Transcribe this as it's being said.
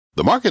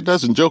The market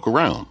doesn't joke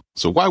around,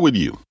 so why would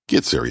you?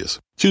 Get serious.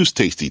 Choose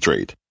Tasty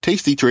Trade.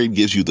 Tasty Trade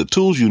gives you the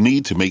tools you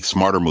need to make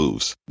smarter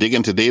moves. Dig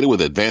into data with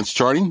advanced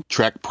charting,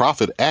 track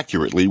profit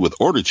accurately with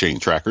order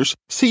chain trackers,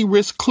 see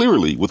risk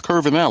clearly with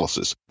curve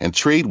analysis, and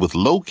trade with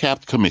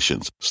low-capped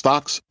commissions,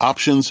 stocks,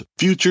 options,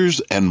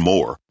 futures, and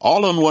more.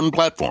 All on one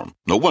platform.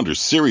 No wonder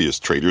serious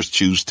traders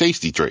choose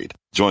Tasty Trade.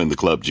 Join the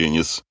club,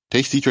 genius.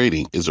 Tasty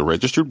Trading is a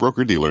registered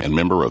broker-dealer and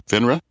member of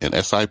FINRA and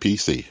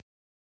SIPC.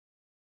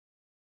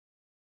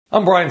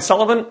 I'm Brian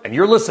Sullivan, and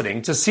you're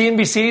listening to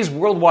CNBC's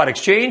Worldwide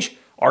Exchange.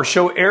 Our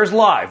show airs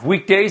live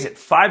weekdays at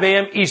 5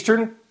 a.m.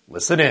 Eastern.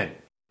 Listen in.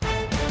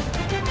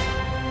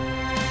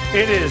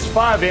 It is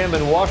 5 a.m.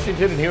 in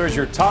Washington, and here is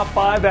your top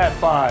 5 at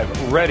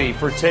 5, ready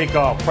for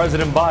takeoff.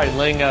 President Biden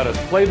laying out his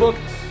playbook.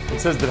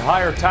 It says that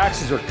higher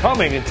taxes are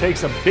coming and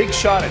takes a big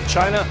shot at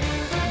China.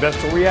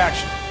 Investor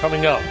reaction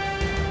coming up.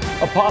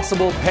 A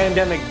possible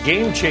pandemic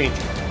game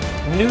changer.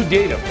 New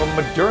data from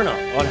Moderna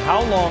on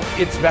how long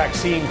its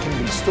vaccine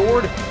can be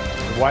stored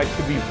and why it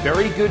could be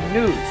very good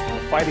news for the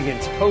fight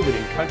against COVID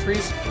in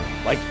countries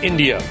like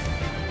India.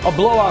 A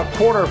blowout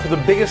quarter for the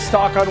biggest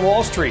stock on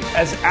Wall Street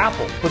as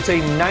Apple puts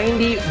a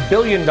 $90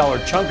 billion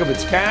chunk of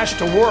its cash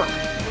to work.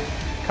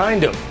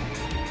 Kind of.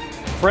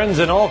 Friends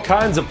in all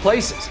kinds of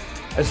places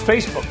as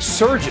Facebook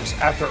surges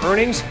after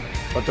earnings,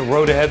 but the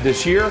road ahead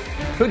this year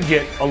could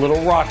get a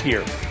little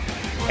rockier.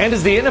 And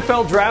as the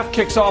NFL draft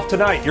kicks off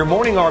tonight, your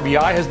morning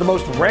RBI has the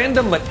most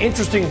random but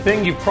interesting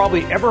thing you've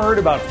probably ever heard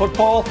about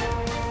football,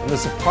 and the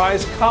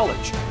surprise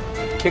college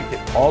kicked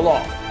it all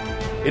off.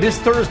 It is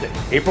Thursday,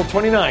 April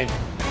 29th,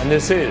 and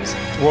this is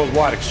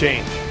Worldwide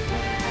Exchange.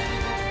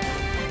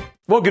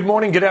 Well, good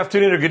morning, good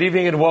afternoon, or good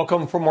evening, and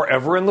welcome from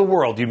wherever in the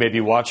world you may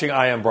be watching.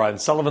 I am Brian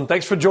Sullivan.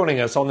 Thanks for joining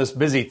us on this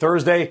busy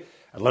Thursday,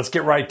 and let's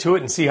get right to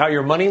it and see how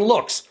your money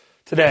looks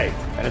today,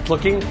 and it's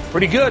looking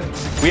pretty good.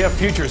 We have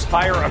futures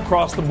higher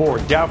across the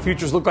board. Dow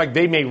futures look like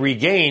they may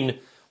regain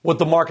what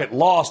the market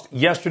lost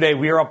yesterday.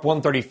 We are up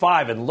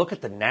 135, and look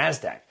at the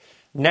NASDAQ.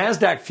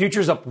 NASDAQ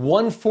futures up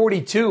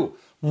 142,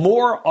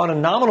 more on a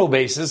nominal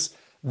basis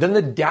than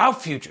the Dow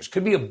futures.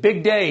 Could be a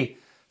big day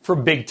for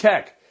big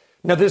tech.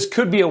 Now, this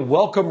could be a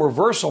welcome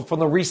reversal from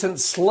the recent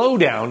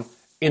slowdown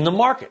in the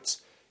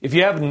markets. If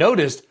you haven't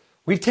noticed,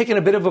 we've taken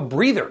a bit of a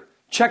breather.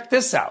 Check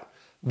this out.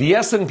 The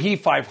S&P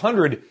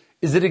 500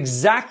 is at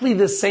exactly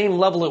the same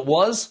level it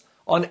was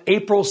on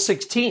April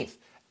 16th,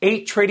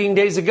 8 trading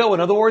days ago.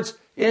 In other words,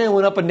 it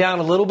went up and down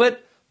a little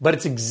bit, but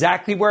it's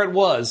exactly where it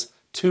was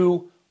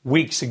 2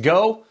 weeks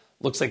ago.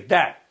 Looks like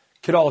that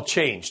could all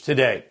change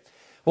today.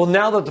 Well,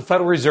 now that the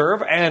Federal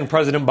Reserve and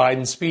President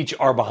Biden's speech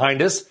are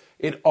behind us,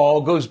 it all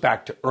goes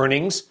back to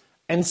earnings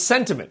and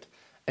sentiment.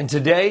 And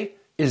today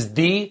is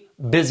the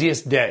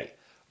busiest day.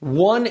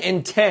 1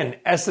 in 10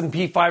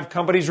 S&P 5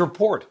 companies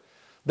report.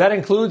 That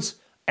includes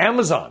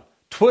Amazon,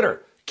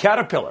 Twitter,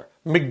 Caterpillar,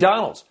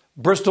 McDonald's,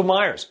 Bristol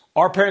Myers,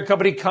 our parent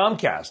company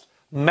Comcast,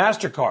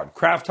 MasterCard,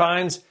 Kraft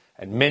Heinz,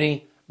 and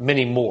many,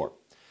 many more.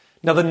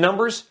 Now, the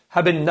numbers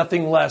have been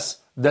nothing less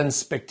than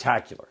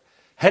spectacular.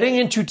 Heading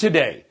into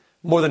today,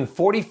 more than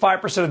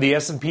 45% of the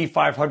S&P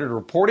 500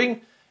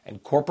 reporting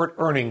and corporate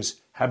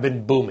earnings have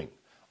been booming.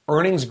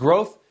 Earnings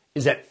growth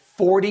is at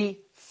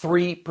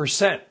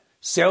 43%.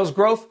 Sales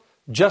growth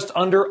just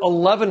under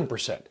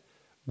 11%.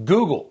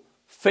 Google,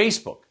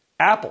 Facebook,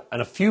 Apple,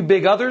 and a few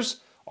big others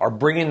are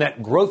bringing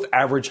that growth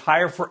average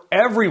higher for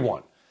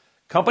everyone.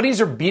 Companies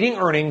are beating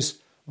earnings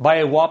by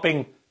a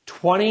whopping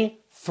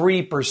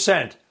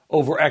 23%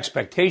 over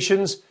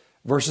expectations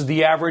versus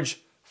the average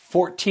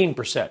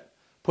 14%.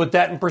 Put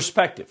that in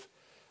perspective.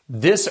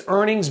 This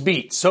earnings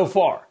beat so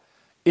far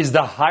is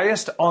the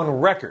highest on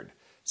record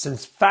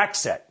since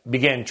FactSet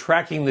began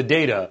tracking the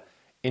data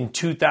in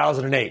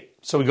 2008.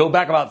 So we go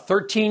back about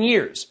 13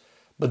 years,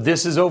 but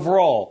this is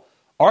overall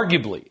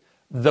arguably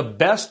the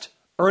best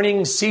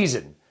earnings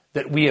season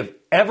that we have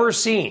ever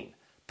seen,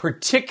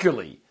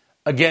 particularly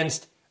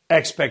against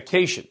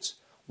expectations.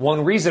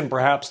 One reason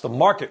perhaps the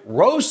market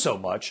rose so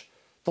much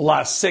the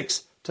last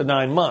 6 to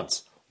 9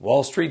 months.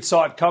 Wall Street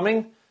saw it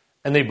coming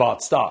and they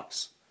bought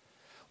stocks.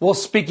 Well,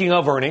 speaking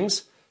of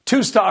earnings,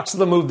 2 stocks of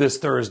the move this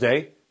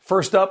Thursday.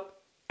 First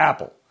up,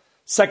 Apple.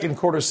 Second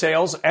quarter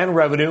sales and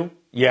revenue,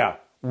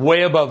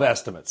 way above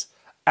estimates.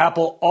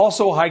 Apple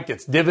also hiked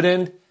its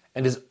dividend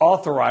and is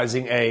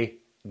authorizing a,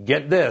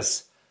 get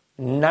this,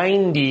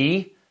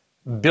 $90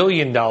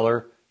 billion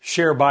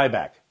share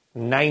buyback.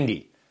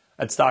 90.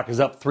 That stock is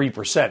up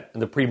 3% in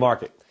the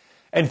pre-market.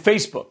 And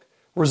Facebook,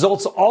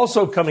 results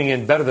also coming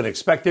in better than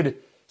expected.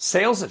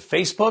 Sales at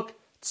Facebook,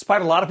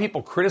 despite a lot of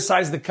people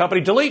criticizing the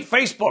company, delete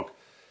Facebook.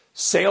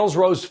 Sales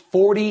rose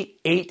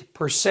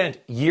 48%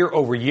 year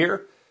over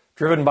year,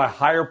 driven by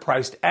higher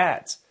priced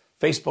ads.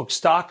 Facebook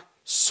stock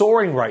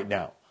soaring right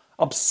now,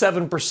 up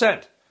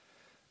 7%.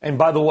 And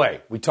by the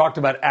way, we talked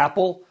about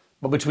Apple,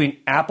 but between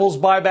Apple's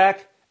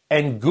buyback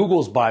and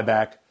Google's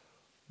buyback,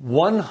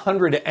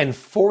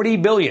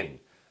 $140 billion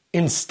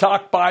in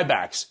stock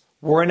buybacks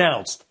were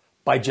announced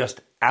by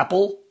just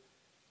Apple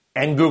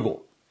and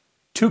Google.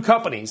 2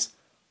 companies,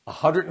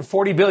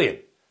 $140 billion.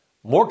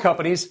 More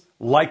companies,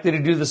 likely to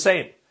do the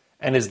same.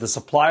 And as the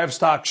supply of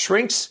stock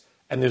shrinks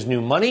and there's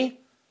new money,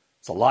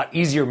 it's a lot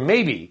easier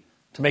maybe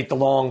to make the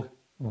long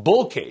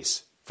bull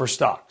case for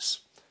stocks.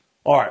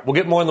 All right, we'll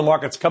get more in the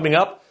markets coming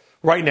up.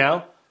 Right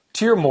now,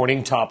 to your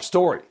morning top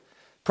story.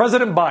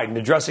 President Biden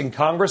addressing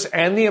Congress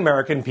and the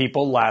American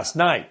people last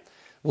night,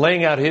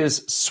 laying out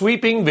his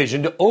sweeping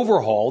vision to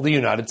overhaul the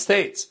United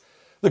States.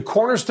 The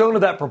cornerstone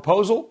of that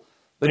proposal,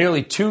 the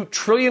nearly $2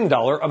 trillion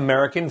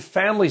American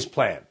Families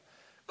Plan,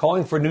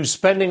 calling for new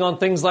spending on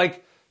things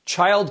like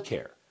child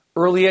care,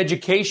 early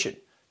education,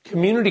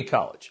 community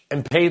college,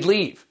 and paid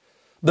leave.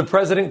 The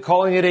president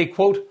calling it a,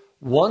 quote,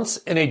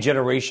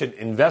 once-in-a-generation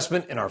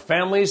investment in our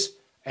families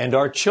and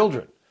our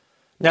children.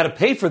 Now, to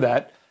pay for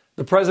that,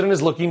 the president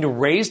is looking to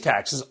raise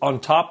taxes on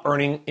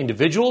top-earning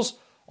individuals,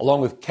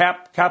 along with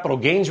capital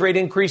gains rate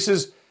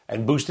increases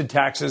and boosted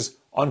taxes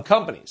on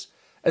companies,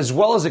 as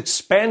well as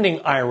expanding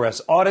IRS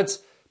audits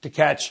to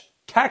catch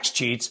tax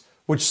cheats,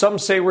 which some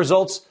say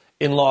results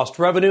in lost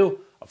revenue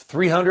of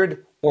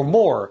 $300 or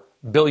more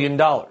billion.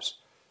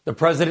 The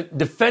president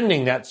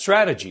defending that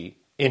strategy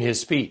in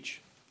his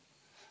speech.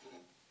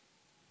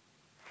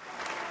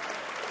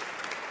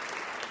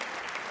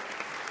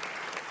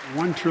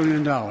 $1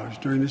 trillion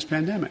during this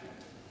pandemic.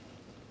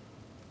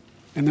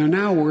 And they're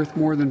now worth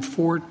more than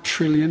 $4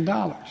 trillion.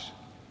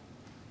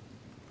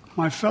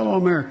 My fellow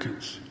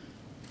Americans,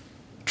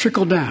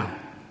 trickle down.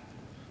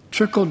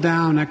 Trickle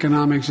down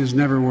economics has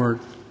never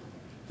worked.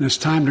 And it's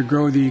time to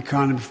grow the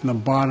economy from the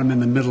bottom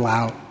and the middle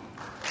out.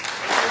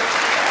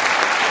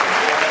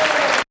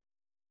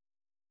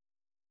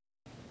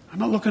 I'm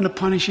not looking to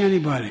punish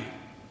anybody.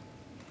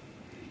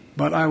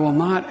 But I will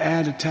not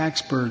add a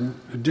tax burden,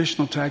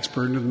 additional tax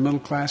burden to the middle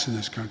class in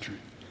this country.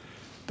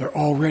 They're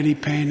already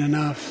paying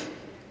enough.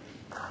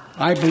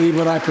 I believe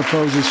what I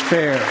propose is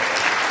fair,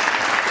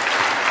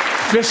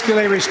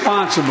 fiscally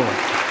responsible,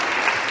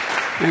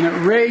 and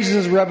it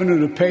raises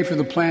revenue to pay for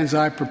the plans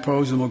I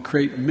propose and will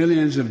create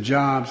millions of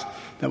jobs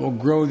that will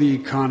grow the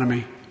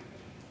economy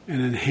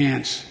and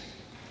enhance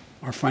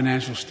our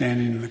financial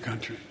standing in the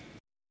country.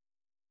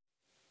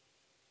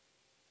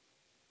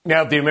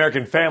 Now, if the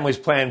American Families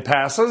Plan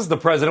passes, the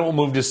president will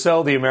move to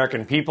sell the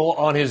American people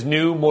on his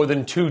new more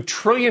than $2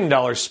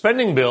 trillion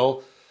spending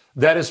bill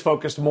that is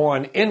focused more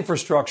on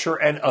infrastructure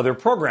and other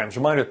programs.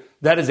 Reminder,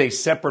 that is a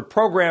separate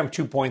program,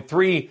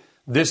 2.3.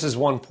 This is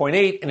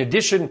 1.8, in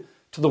addition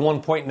to the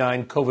 1.9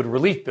 COVID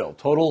relief bill.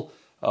 Total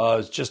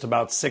is just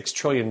about $6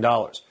 trillion.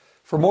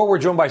 For more, we're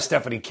joined by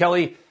Stephanie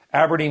Kelly,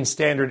 Aberdeen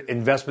Standard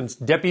Investments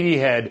Deputy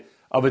Head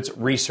of its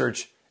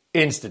Research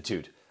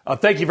Institute.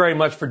 Thank you very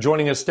much for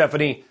joining us,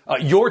 Stephanie.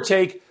 Your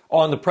take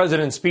on the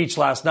president's speech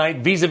last night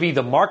vis-a-vis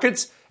the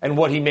markets and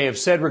what he may have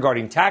said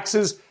regarding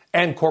taxes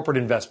and corporate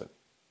investment.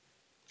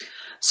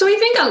 So I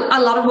think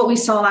a lot of what we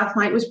saw last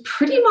night was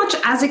pretty much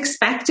as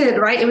expected,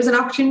 right? It was an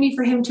opportunity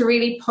for him to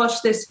really push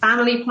this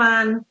family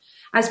plan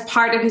as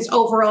part of his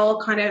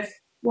overall kind of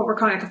what we're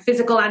calling like a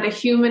physical and a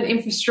human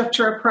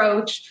infrastructure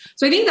approach.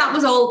 So I think that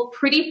was all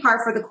pretty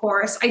par for the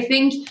course. I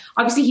think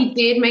obviously he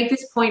did make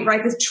this point,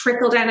 right? This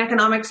trickle-down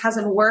economics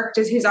hasn't worked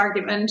is his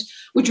argument,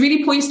 which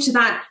really points to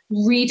that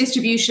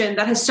redistribution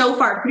that has so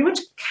far pretty much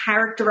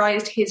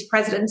characterized his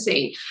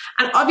presidency.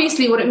 And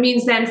obviously what it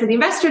means then for the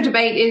investor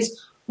debate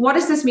is, what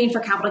does this mean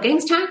for capital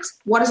gains tax?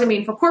 What does it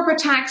mean for corporate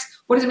tax?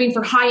 What does it mean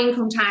for high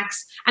income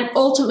tax? And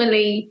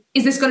ultimately,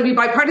 is this going to be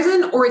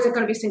bipartisan or is it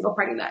going to be single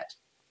party led?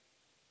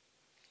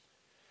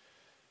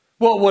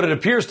 Well, what it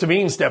appears to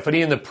mean,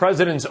 Stephanie, in the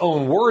president's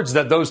own words,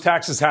 that those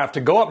taxes have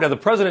to go up. Now, the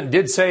president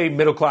did say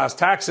middle-class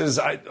taxes.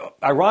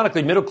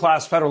 Ironically,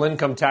 middle-class federal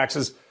income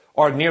taxes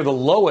are near the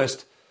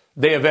lowest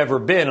they have ever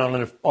been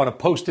on a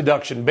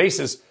post-deduction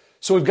basis.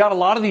 So we've got a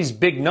lot of these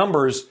big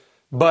numbers,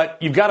 but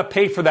you've got to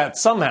pay for that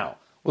somehow.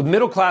 With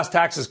middle-class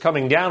taxes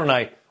coming down, and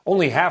I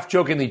only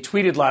half-jokingly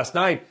tweeted last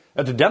night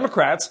that the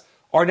Democrats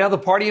are now the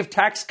party of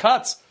tax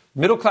cuts.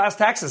 Middle-class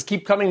taxes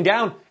keep coming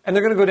down, and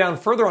they're going to go down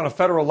further on a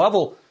federal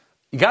level.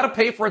 You got to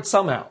pay for it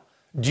somehow.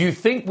 Do you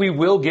think we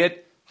will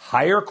get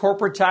higher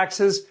corporate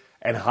taxes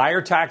and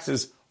higher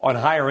taxes on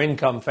higher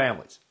income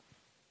families?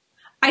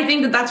 I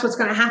think that that's what's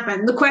going to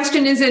happen. The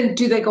question isn't,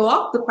 do they go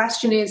up? The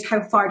question is,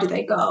 how far do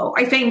they go?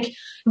 I think if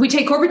we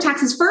take corporate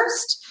taxes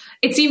first,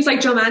 it seems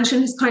like Joe Manchin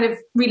has kind of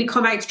really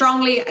come out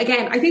strongly.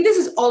 Again, I think this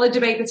is all a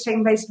debate that's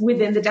taking place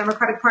within the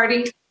Democratic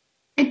Party.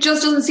 It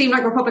just doesn't seem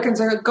like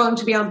Republicans are going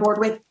to be on board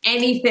with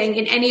anything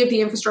in any of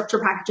the infrastructure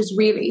packages,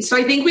 really. So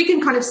I think we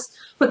can kind of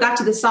put that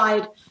to the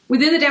side.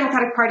 Within the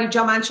Democratic Party,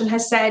 Joe Manchin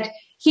has said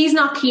he's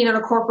not keen on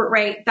a corporate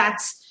rate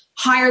that's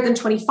higher than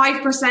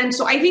 25%.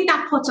 So I think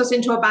that puts us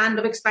into a band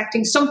of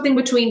expecting something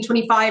between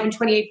 25 and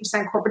 28%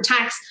 corporate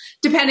tax,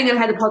 depending on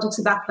how the politics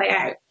of that play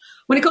out.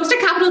 When it comes to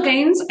capital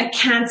gains, I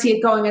can't see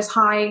it going as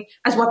high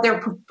as what they're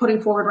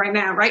putting forward right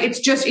now, right?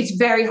 It's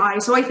very high.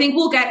 So I think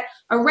we'll get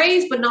a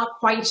raise, but not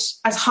quite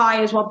as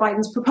high as what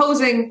Biden's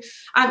proposing.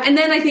 And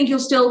then I think you'll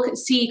still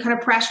see kind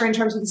of pressure in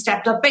terms of the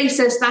stepped up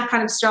basis, that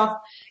kind of stuff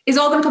is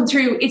all going to come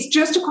through. It's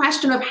just a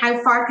question of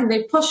how far can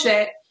they push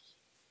it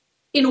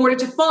in order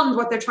to fund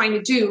what they're trying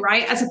to do,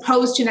 right? As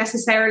opposed to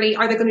necessarily,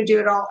 are they going to do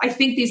it all? I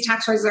think these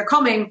tax rises are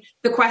coming.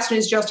 The question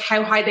is just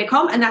how high they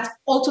come. And that's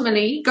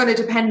ultimately going to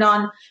depend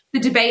on the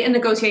debate and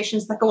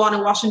negotiations that go on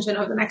in Washington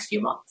over the next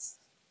few months.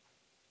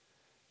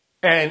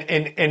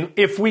 And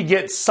if we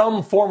get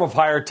some form of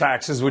higher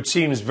taxes, which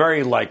seems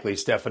very likely,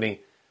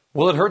 Stephanie,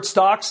 will it hurt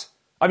stocks?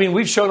 I mean,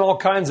 we've shown all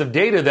kinds of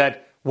data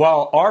that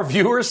while our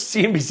viewers,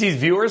 CNBC's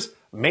viewers,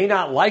 may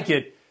not like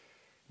it,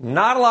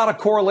 not a lot of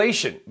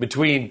correlation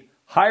between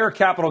higher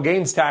capital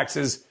gains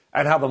taxes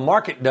and how the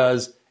market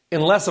does,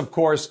 unless, of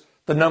course,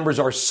 the numbers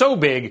are so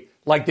big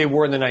like they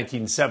were in the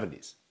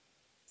 1970s.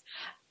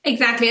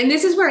 Exactly. And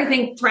this is where I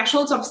think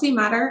thresholds obviously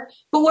matter.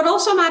 But what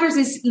also matters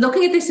is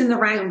looking at this in the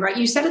round, right?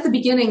 You said at the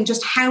beginning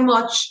just how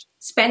much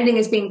spending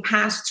is being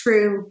passed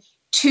through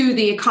to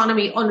the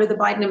economy under the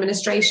Biden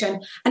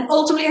administration. And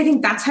ultimately, I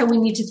think that's how we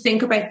need to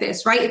think about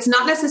this, right? It's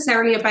not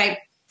necessarily about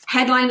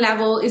headline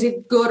level, is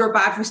it good or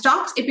bad for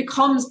stocks? It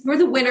becomes who are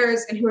the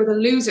winners and who are the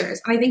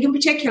losers. And I think in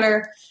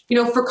particular,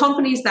 for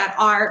companies that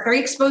are very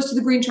exposed to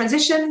the green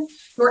transition,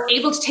 who are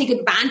able to take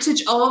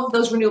advantage of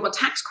those renewable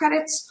tax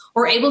credits,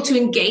 or able to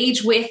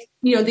engage with,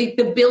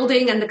 the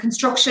building and the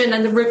construction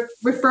and the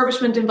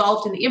refurbishment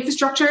involved in the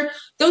infrastructure,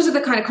 those are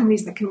the kind of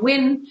companies that can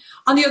win.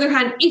 On the other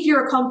hand, if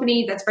you're a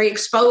company that's very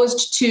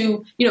exposed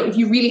to, if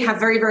you really have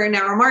very, very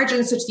narrow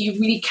margins such that you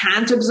really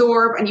can't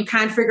absorb and you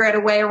can't figure out a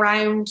way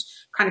around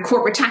kind of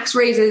corporate tax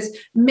raises,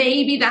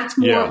 maybe that's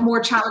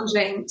more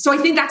challenging. So I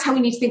think that's how we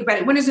need to think about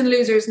it. Winners and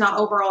losers, not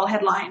overall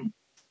headline.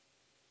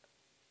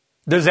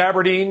 Does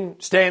Aberdeen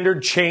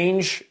Standard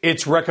change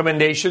its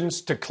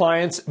recommendations to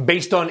clients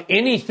based on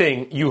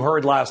anything you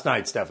heard last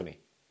night, Stephanie?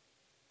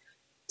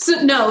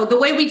 So no, the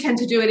way we tend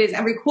to do it is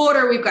every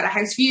quarter we've got a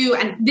house view,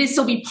 and this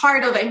will be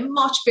part of a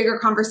much bigger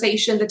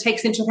conversation that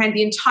takes into account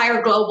the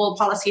entire global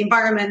policy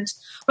environment.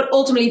 But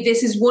ultimately,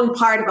 this is one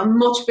part of a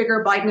much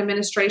bigger Biden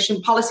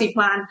administration policy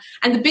plan.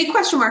 And the big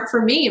question mark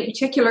for me in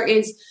particular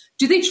is,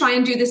 do they try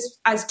and do this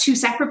as two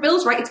separate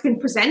bills, right? It's been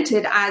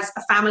presented as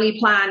a family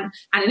plan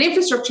and an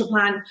infrastructure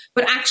plan,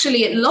 but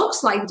actually it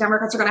looks like the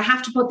Democrats are going to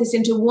have to put this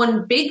into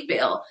one big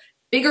bill.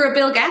 Bigger a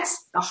bill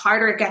gets, the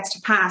harder it gets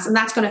to pass. And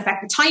that's going to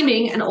affect the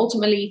timing and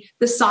ultimately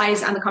the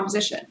size and the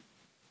composition.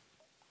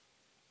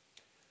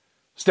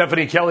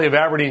 Stephanie Kelly of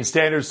Aberdeen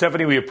Standard.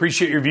 Stephanie, we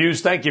appreciate your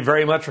views. Thank you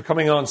very much for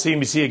coming on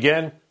CNBC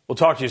again. We'll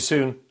talk to you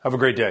soon. Have a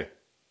great day.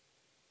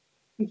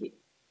 Thank you.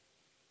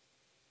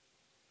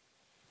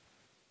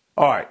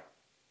 All right.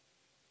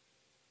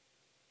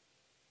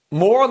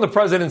 More on the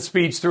president's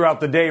speech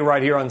throughout the day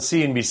right here on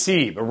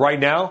CNBC. But right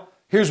now,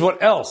 here's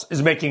what else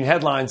is making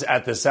headlines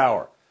at this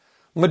hour.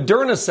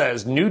 Moderna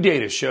says new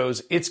data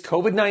shows its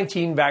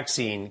COVID-19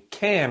 vaccine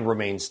can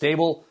remain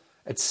stable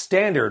at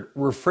standard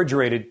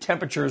refrigerated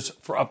temperatures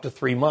for up to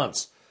 3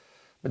 months.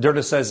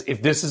 Moderna says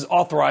if this is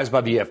authorized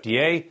by the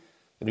FDA,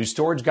 the new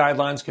storage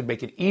guidelines could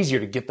make it easier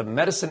to get the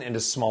medicine into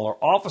smaller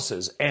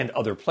offices and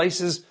other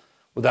places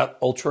without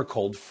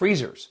ultra-cold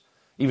freezers.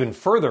 Even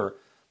further,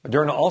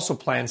 Moderna also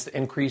plans to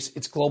increase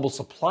its global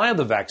supply of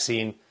the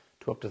vaccine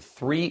to up to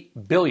 3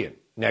 billion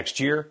next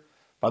year.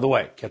 By the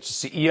way, catch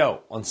the CEO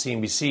on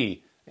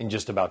CNBC in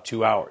just about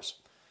 2 hours.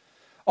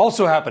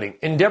 Also happening,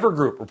 Endeavor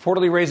Group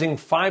reportedly raising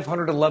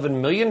 $511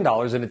 million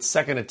in its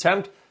second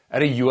attempt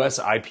at a U.S.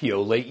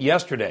 IPO late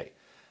yesterday.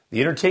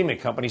 The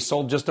entertainment company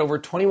sold just over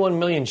 21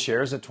 million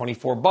shares at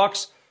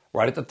 $24,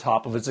 right at the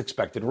top of its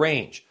expected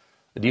range.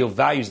 The deal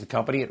values the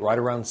company at right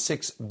around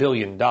 $6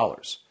 billion.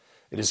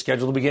 It is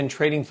scheduled to begin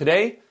trading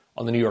today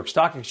on the New York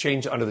Stock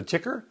Exchange under the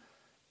ticker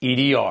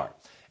EDR.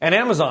 And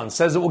Amazon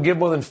says it will give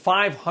more than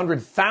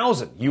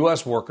 500,000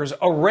 U.S. workers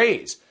a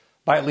raise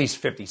by at least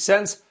 50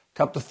 cents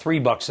to up to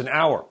 $3 an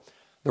hour.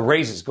 The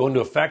raises go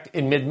into effect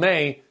in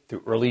mid-May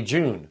through early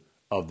June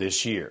of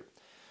this year.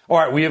 All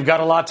right, we have got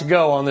a lot to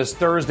go on this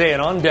Thursday,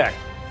 and on deck,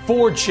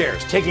 Ford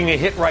shares taking a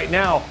hit right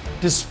now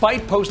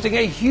despite posting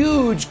a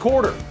huge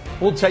quarter.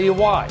 We'll tell you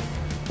why.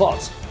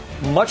 Plus,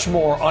 much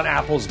more on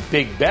Apple's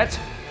big bet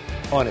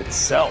on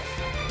itself.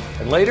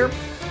 And later,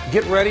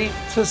 get ready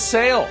to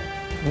sail.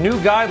 New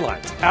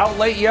guidelines out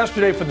late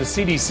yesterday from the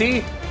CDC.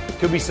 It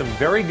could be some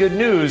very good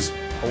news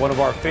for one of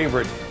our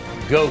favorite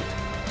GOAT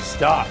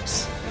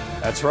stocks.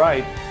 That's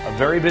right, a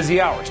very busy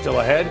hour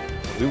still ahead.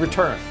 We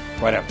return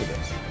right after this.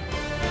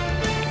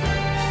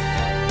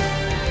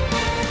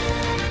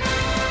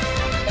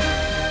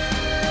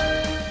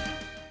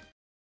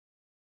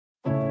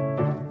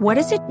 What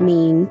does it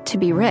mean to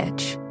be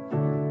rich?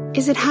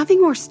 Is it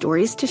having more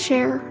stories to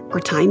share or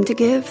time to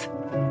give?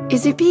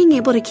 Is it being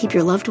able to keep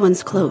your loved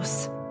ones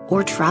close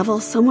or travel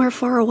somewhere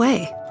far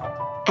away?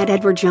 At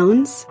Edward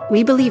Jones,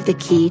 we believe the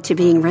key to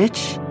being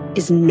rich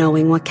is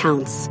knowing what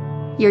counts.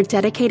 Your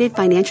dedicated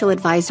financial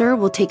advisor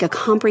will take a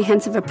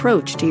comprehensive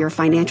approach to your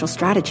financial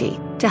strategy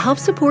to help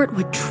support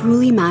what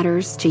truly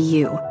matters to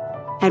you.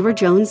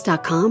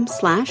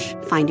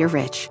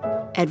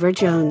 EdwardJones.com/findyourrich. Edward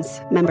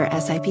Jones, member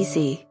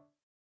SIPC.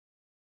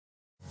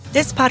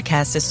 This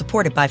podcast is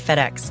supported by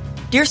FedEx.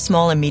 Dear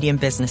small and medium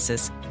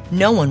businesses,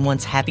 no one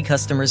wants happy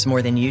customers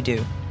more than you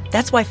do.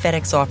 That's why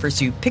FedEx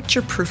offers you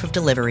picture proof of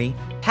delivery,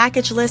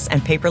 packageless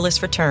and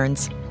paperless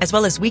returns, as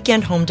well as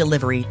weekend home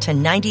delivery to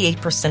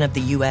 98% of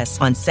the U.S.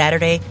 on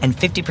Saturday and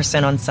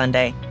 50% on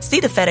Sunday. See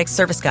the FedEx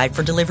service guide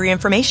for delivery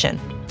information.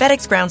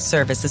 FedEx Ground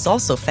service is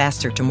also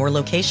faster to more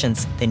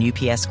locations than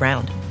UPS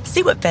Ground.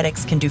 See what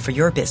FedEx can do for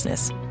your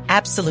business.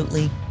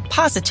 Absolutely,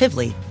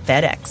 positively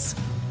FedEx.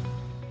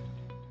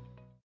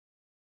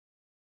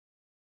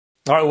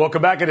 All right,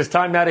 welcome back. It is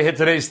time now to hit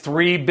today's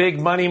three big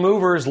money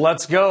movers.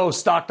 Let's go.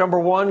 Stock number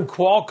one,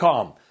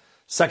 Qualcomm.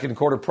 Second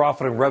quarter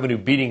profit and revenue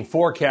beating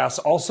forecasts,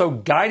 also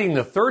guiding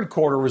the third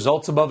quarter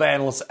results above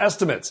analyst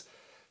estimates.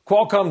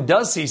 Qualcomm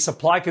does see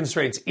supply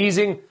constraints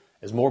easing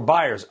as more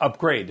buyers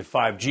upgrade to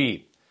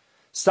 5G.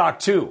 Stock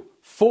two,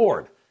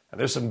 Ford. And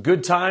there's some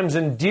good times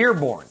in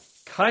Dearborn.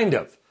 Kind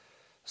of.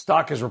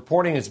 Stock is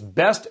reporting its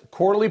best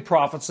quarterly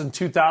profits in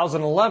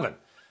 2011.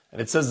 And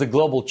it says the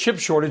global chip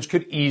shortage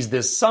could ease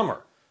this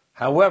summer.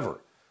 However,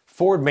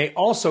 Ford may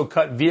also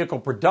cut vehicle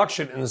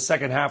production in the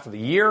second half of the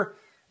year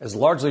as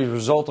largely a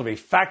result of a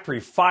factory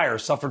fire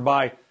suffered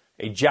by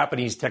a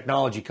Japanese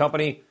technology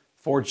company.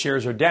 Ford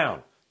shares are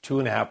down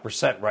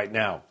 2.5% right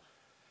now.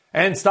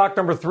 And stock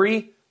number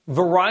three,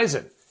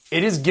 Verizon.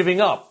 It is giving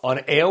up on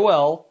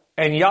AOL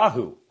and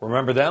Yahoo.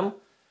 Remember them?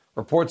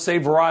 Reports say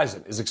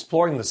Verizon is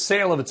exploring the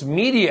sale of its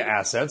media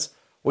assets,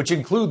 which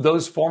include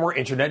those former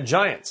internet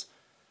giants.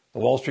 The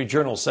Wall Street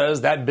Journal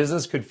says that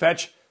business could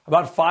fetch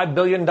about $5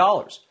 billion.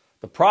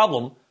 The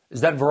problem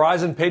is that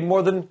Verizon paid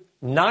more than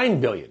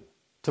 $9 billion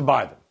to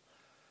buy them.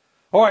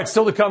 All right,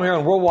 still to come here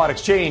on Worldwide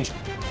Exchange.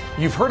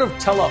 You've heard of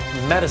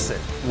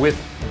telemedicine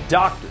with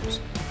doctors.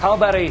 How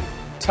about a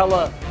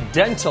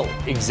teledental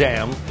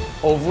exam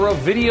over a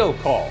video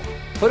call?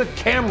 Put a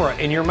camera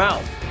in your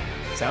mouth.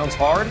 Sounds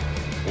hard?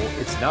 Well,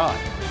 it's not.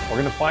 We're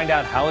going to find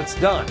out how it's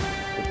done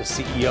with the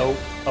CEO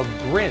of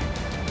Grin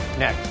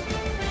next.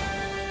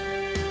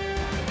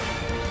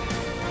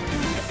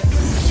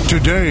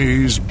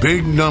 Today's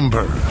big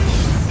number,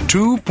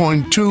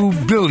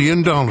 $2.2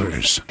 billion.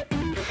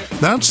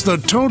 That's the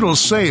total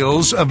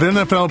sales of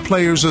NFL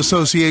Players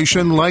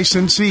Association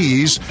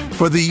licensees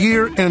for the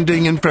year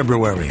ending in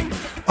February,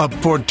 up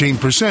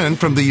 14%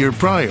 from the year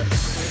prior.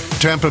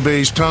 Tampa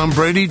Bay's Tom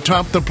Brady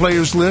topped the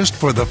players list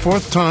for the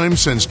fourth time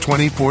since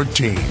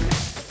 2014.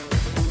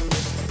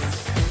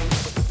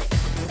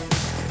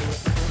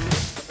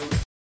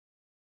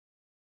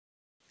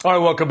 All right,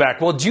 welcome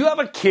back. Well, do you have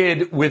a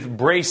kid with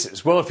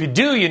braces? Well, if you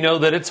do, you know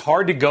that it's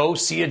hard to go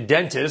see a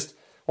dentist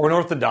or an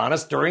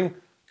orthodontist during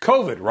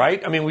COVID,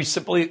 right? I mean, we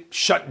simply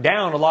shut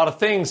down a lot of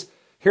things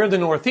here in the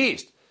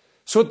Northeast.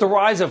 So with the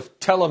rise of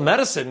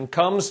telemedicine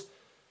comes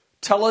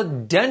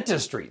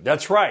teledentistry.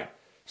 That's right.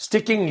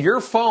 Sticking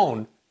your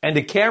phone and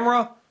a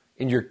camera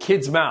in your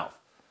kid's mouth.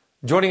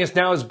 Joining us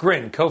now is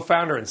Grin,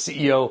 co-founder and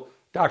CEO,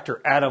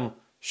 Dr. Adam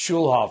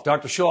Schulhoff.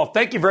 Dr. Schulhoff,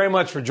 thank you very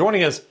much for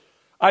joining us.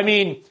 I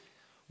mean,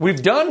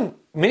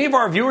 many of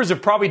our viewers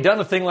have probably done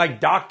a thing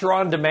like Doctor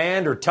on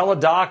Demand or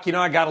Teledoc. You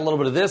know, I got a little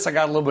bit of this, I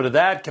got a little bit of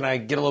that. Can I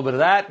get a little bit of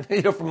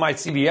that, from my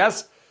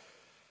CVS?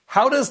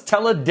 How does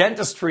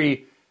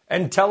teledentistry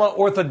and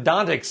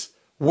teleorthodontics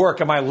work?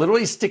 Am I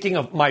literally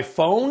sticking my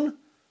phone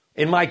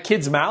in my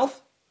kid's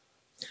mouth?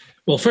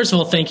 Well, first of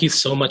all, thank you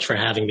so much for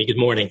having me. Good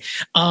morning.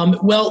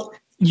 Well,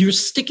 you're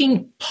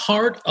sticking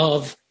part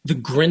of the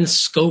Grin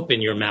scope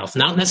in your mouth,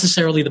 not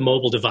necessarily the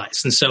mobile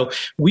device. And so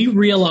we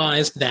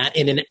realized that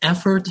in an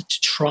effort to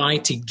try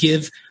to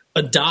give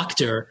a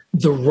doctor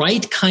the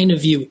right kind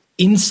of view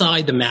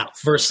inside the mouth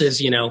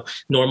versus,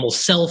 normal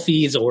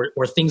selfies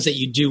or things that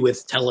you do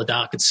with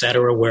Teledoc, et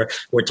cetera, where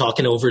we're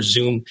talking over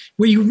Zoom,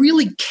 where you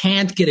really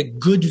can't get a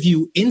good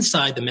view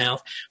inside the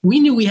mouth. We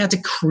knew we had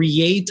to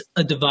create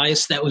a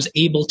device that was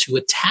able to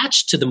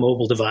attach to the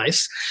mobile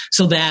device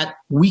so that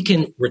we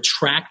can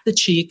retract the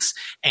cheeks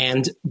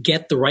and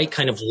get the right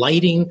kind of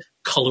lighting,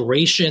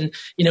 coloration.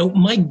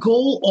 My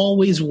goal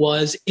always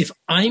was, if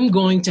I'm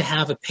going to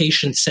have a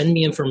patient send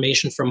me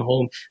information from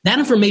home, that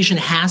information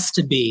has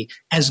to be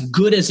as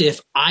good as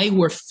if I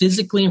were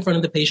physically in front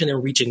of the patient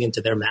and reaching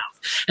into their mouth.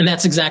 And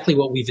that's exactly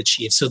what we've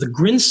achieved. So the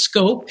Grin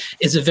scope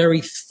is a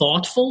very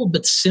thoughtful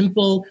but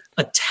simple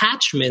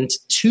attachment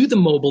to the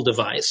mobile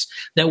device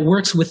that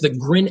works with the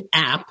Grin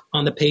app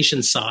on the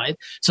patient's side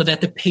so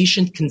that the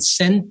patient can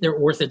send their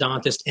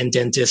orthodontist and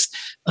dentist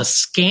a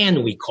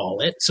scan, we call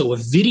it, so a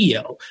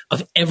video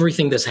of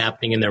everything that's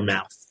happening in their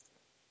mouth.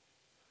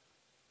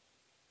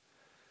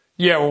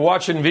 Yeah, we're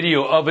watching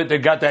video of it. They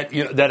got that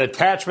that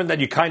attachment that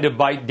you kind of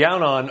bite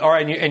down on. All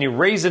right, and you're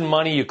raising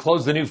money. You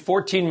closed the new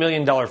 $14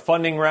 million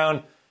funding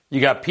round.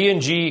 You got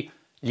P&G.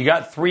 You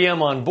got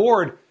 3M on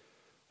board,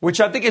 which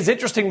I think is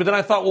interesting. But then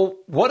I thought, well,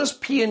 what is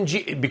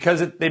P&G?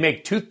 Because they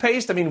make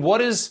toothpaste. I mean, what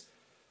do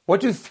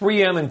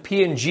 3M and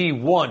P&G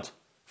want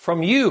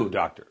from you,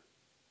 doctor?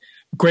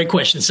 Great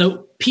question.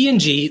 So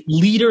P&G,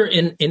 leader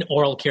in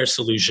oral care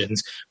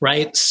solutions,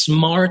 right?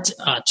 Smart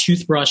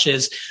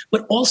toothbrushes,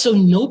 but also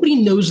nobody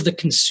knows the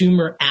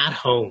consumer at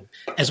home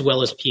as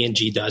well as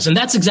P&G does. And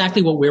that's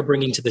exactly what we're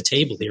bringing to the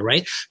table here,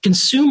 right?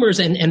 Consumers,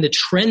 and the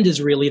trend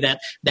is really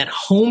that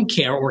home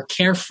care or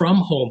care from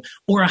home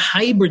or a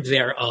hybrid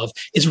thereof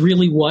is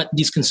really what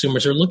these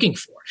consumers are looking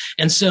for.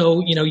 And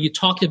so, you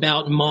talked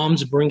about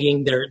moms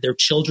bringing their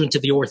children to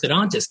the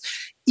orthodontist.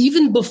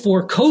 Even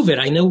before COVID,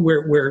 I know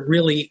we're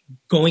really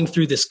going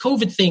through this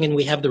COVID thing and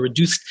we have the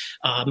reduced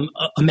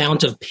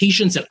amount of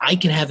patients that I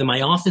can have in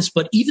my office.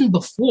 But even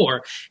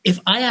before, if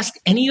I ask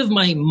any of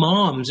my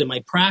moms in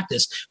my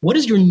practice, what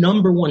is your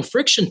number one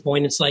friction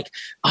point? It's like,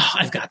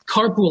 I've got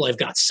carpool, I've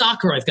got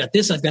soccer, I've got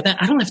this, I've got that.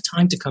 I don't have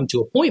time to come to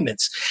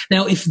appointments.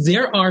 Now, if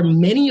there are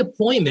many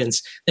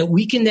appointments that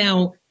we can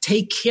now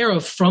take care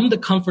of from the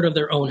comfort of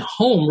their own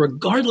home,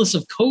 regardless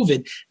of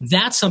COVID,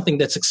 that's something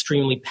that's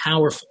extremely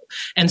powerful.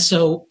 And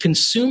so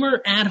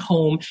consumer at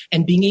home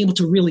and being able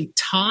to really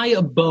tie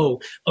a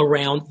bow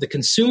around the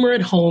consumer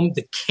at home,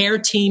 the care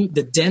team,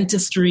 the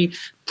dentistry,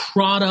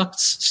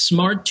 products,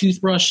 smart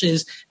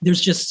toothbrushes.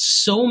 There's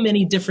just so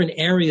many different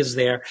areas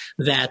there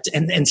that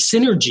and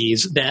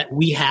synergies that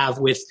we have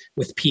with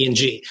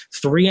P&G.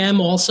 3M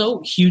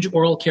also, huge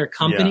oral care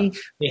company.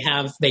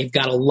 Yeah. They've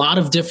got a lot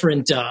of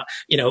different,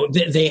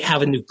 they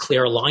have a new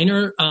clear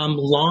aligner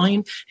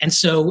line. And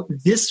so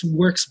this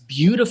works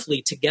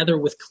beautifully together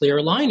with clear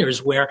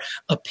aligners, where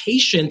a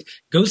patient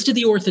goes to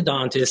the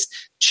orthodontist,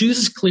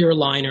 chooses clear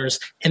aligners,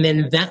 and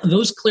then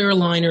those clear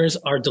aligners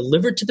are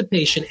delivered to the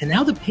patient. And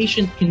now the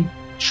patient can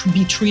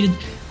be treated,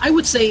 I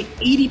would say,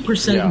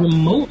 80%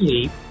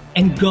 remotely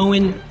and go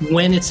in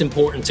when it's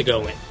important to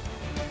go in.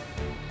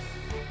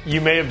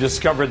 You may have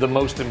discovered the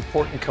most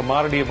important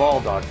commodity of all,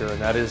 Doctor, and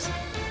that is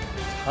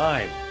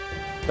time.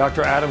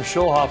 Dr. Adam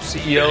Schulhoff,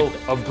 CEO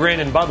of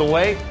Grin. And by the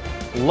way,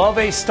 love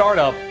a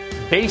startup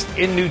based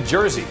in New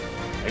Jersey.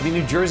 Maybe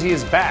New Jersey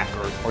is back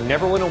or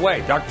never went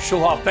away. Dr.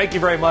 Schulhoff, thank you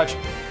very much.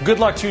 Good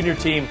luck to you and your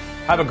team.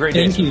 Have a great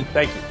day. Thank you.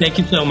 Thank you. Thank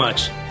you so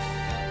much.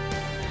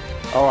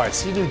 All right,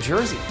 see New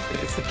Jersey.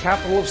 It's the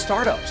capital of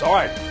startups. All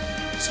right,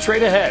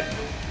 straight ahead.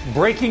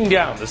 Breaking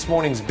down this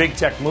morning's big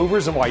tech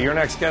movers and why your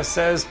next guest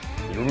says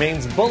he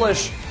remains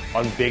bullish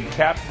on big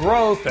cap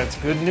growth. That's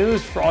good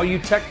news for all you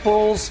tech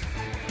bulls.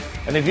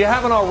 And if you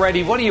haven't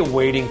already, what are you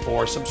waiting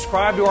for?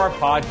 Subscribe to our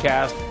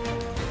podcast.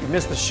 If you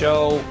missed the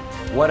show,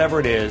 whatever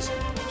it is,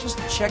 just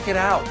check it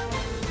out.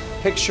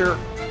 Picture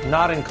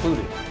not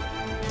included.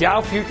 Dow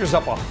futures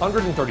up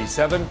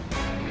 137.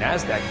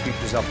 NASDAQ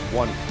futures up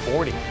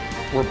 140.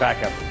 We're back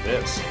after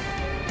this.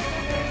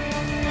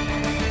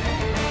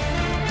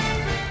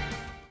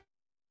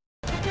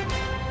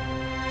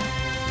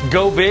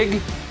 Go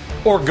big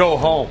or go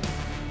home?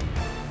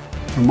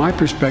 From my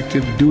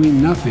perspective,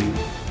 doing nothing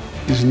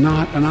is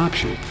not an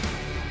option.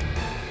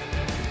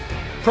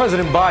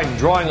 President Biden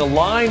drawing a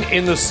line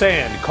in the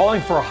sand,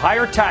 calling for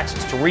higher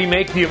taxes to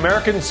remake the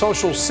American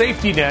social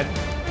safety net.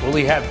 Will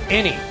he have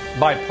any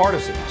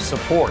bipartisan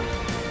support?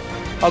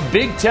 A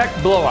big tech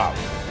blowout.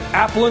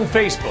 Apple and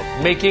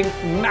Facebook making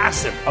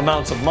massive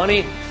amounts of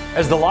money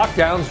as the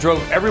lockdowns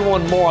drove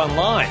everyone more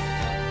online.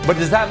 But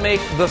does that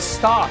make the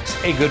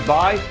stocks a good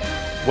buy?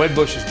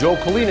 Wedbush's Joel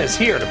Colina is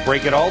here to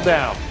break it all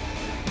down.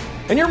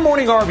 And your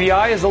morning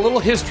RBI is a little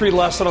history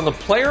lesson on the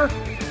player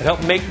that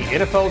helped make the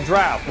NFL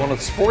draft one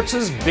of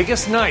sports'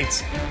 biggest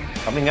nights,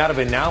 coming out of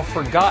a now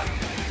forgotten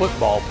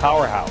football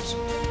powerhouse.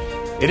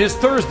 It is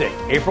Thursday,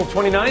 April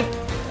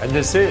 29th, and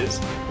this is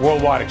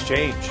Worldwide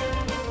Exchange.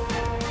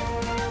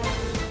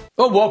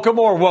 Well,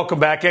 welcome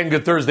back, and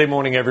good Thursday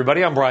morning,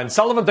 everybody. I'm Brian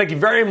Sullivan. Thank you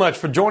very much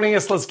for joining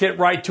us. Let's get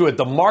right to it.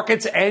 The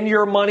markets and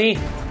your money,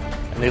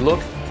 and they look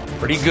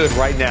pretty good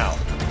right now.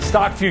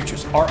 Stock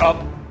futures are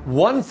up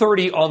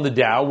 130 on the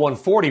Dow,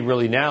 140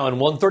 really now, and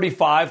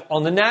 135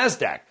 on the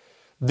NASDAQ.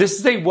 This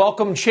is a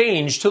welcome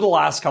change to the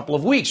last couple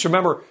of weeks.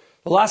 Remember,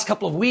 the last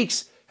couple of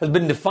weeks has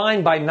been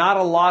defined by not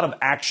a lot of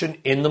action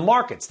in the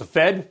markets. The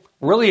Fed,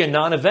 really a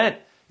non-event.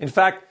 In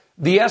fact,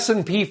 the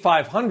S&P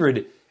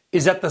 500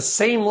 is at the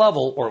same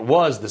level, or it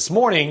was this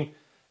morning,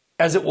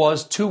 as it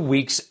was 2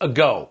 weeks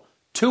ago.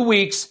 2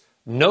 weeks,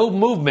 no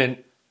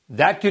movement.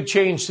 That could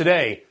change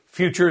today.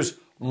 Futures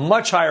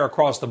much higher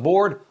across the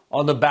board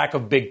on the back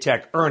of big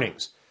tech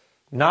earnings.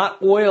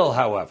 Not oil,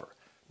 however.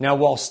 Now,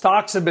 while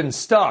stocks have been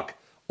stuck,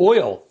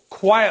 oil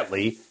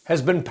quietly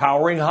has been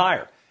powering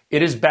higher.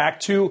 It is back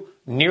to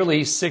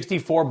nearly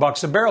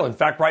 $64 a barrel. In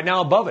fact, right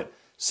now above it,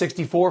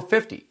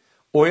 $64.50.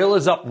 Oil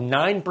is up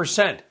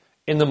 9%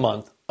 in the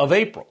month of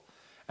April.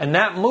 And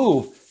that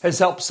move has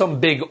helped some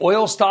big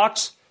oil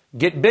stocks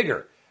get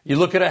bigger. You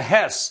look at a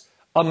Hess,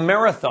 a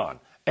Marathon,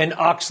 an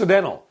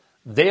Occidental.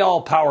 They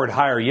all powered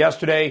higher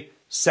yesterday,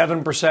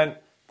 7%,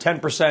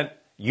 10%,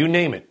 you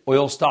name it.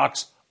 Oil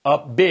stocks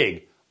up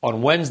big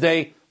on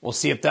Wednesday. We'll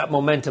see if that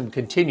momentum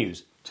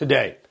continues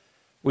today.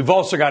 We've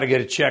also got to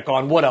get a check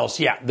on what else?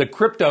 Yeah, the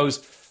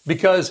cryptos,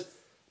 because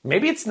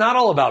maybe it's not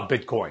all about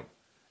Bitcoin.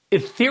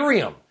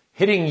 Ethereum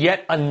hitting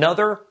yet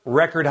another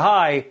record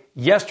high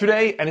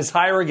yesterday and is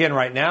higher again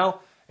right now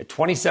at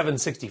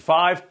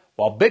 27.65,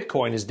 while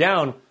Bitcoin is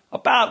down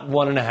about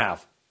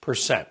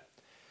 1.5%.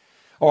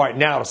 All right,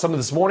 now to some of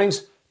this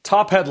morning's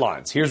top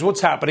headlines. Here's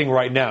what's happening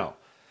right now.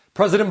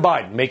 President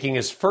Biden making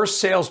his first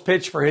sales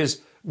pitch for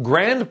his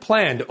grand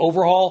plan to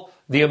overhaul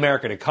the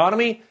American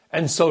economy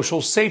and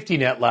social safety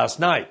net last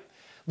night.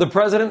 The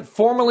president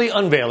formally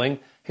unveiling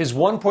his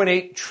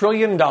 $1.8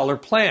 trillion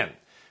plan,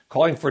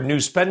 calling for new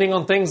spending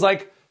on things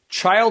like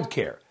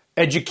childcare,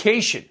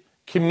 education,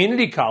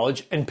 community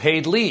college, and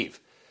paid leave.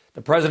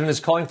 The president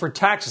is calling for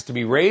taxes to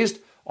be raised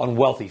on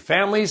wealthy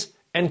families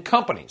and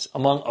companies,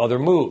 among other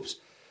moves.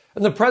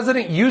 And the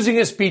president using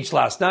his speech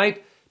last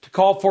night to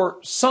call for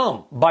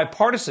some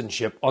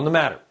bipartisanship on the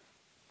matter.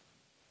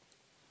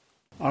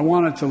 I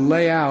wanted to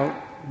lay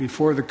out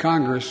before the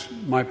Congress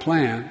my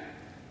plan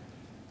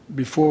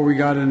before we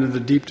got into the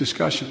deep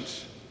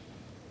discussions.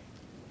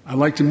 I'd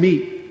like to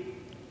meet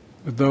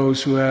with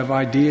those who have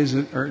ideas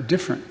that are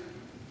different,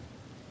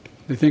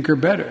 they think are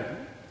better.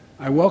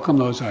 I welcome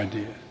those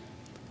ideas.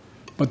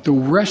 But the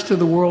rest of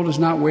the world is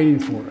not waiting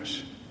for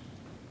us.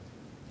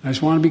 I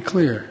just want to be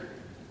clear.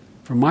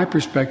 From my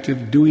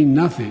perspective, doing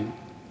nothing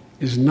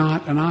is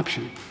not an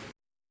option.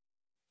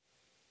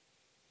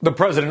 The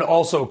president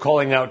also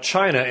calling out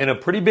China in a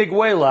pretty big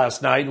way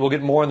last night. We'll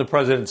get more on the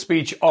president's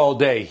speech all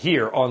day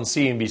here on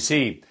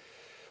CNBC.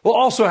 Well,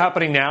 also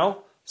happening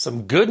now,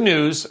 some good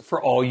news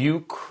for all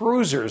you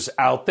cruisers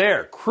out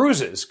there.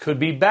 Cruises could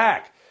be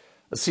back.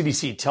 The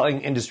CDC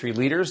telling industry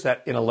leaders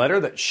that in a letter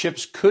that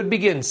ships could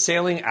begin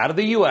sailing out of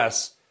the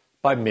U.S.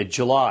 by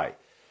mid-July.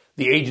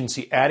 The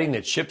agency adding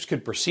that ships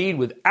could proceed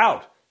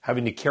without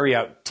having to carry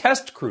out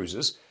test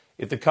cruises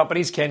if the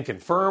companies can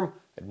confirm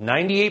that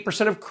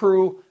 98% of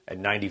crew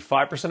and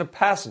 95% of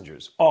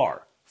passengers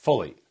are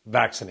fully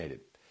vaccinated.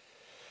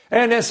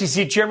 And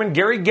SEC Chairman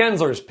Gary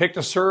Gensler's picked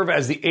to serve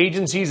as the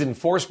agency's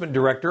enforcement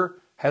director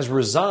has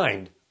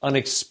resigned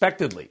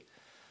unexpectedly.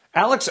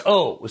 Alex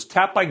O was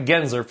tapped by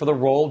Gensler for the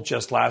role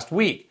just last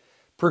week.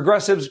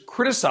 Progressives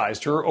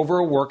criticized her over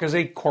her work as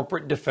a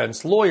corporate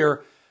defense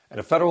lawyer, and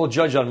a federal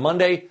judge on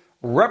Monday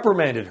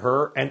reprimanded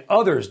her and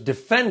others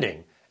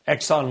defending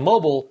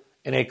ExxonMobil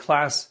in a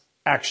class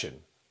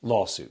action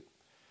lawsuit.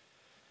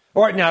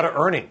 All right, now to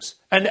earnings.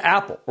 And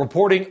Apple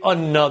reporting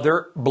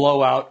another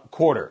blowout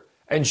quarter.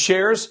 And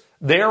shares,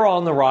 they're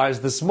on the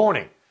rise this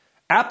morning.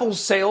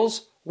 Apple's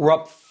sales were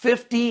up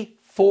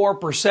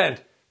 54%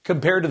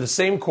 compared to the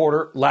same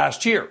quarter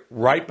last year,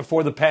 right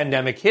before the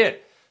pandemic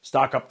hit.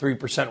 Stock up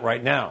 3%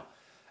 right now.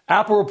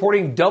 Apple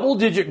reporting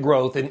double-digit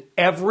growth in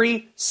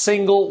every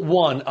single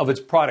one of its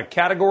product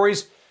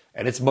categories,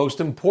 and its most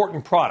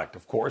important product,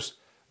 of course,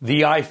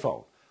 the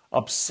iPhone,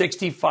 up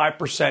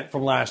 65%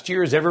 from last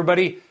year as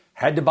everybody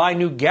had to buy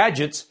new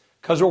gadgets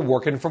because we're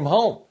working from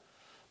home.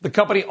 The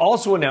company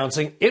also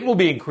announcing it will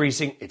be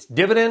increasing its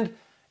dividend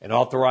and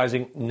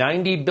authorizing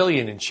 $90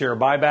 billion in share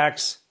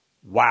buybacks.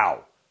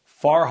 Wow,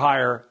 far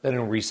higher than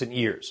in recent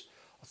years.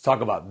 Let's talk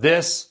about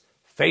this,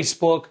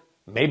 Facebook,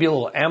 maybe a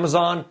little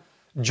Amazon.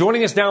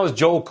 Joining us now is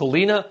Joel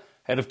Colina,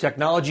 head of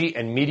technology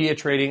and media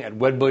trading at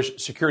Wedbush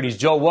Securities.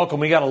 Joel, welcome.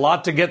 We got a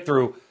lot to get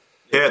through.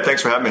 Yeah,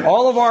 thanks for having me.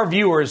 All of our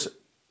viewers,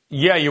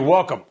 yeah, you're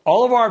welcome.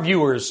 All of our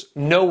viewers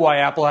know why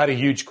Apple had a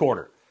huge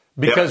quarter.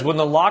 Because when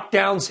the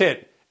lockdowns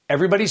hit,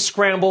 everybody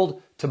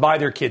scrambled to buy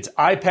their kids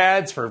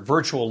iPads for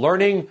virtual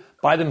learning,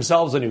 buy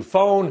themselves a new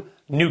phone,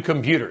 new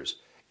computers.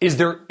 Is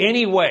there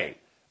any way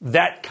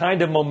that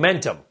kind of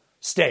momentum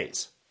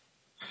stays?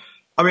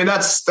 I mean,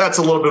 that's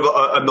a little bit of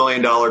a $1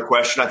 million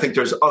question. I think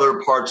there's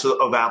other parts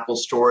of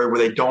Apple's story where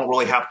they don't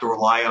really have to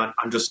rely on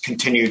just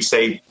continued,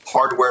 say,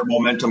 hardware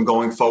momentum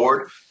going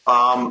forward.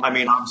 I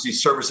mean, obviously,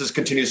 services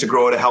continues to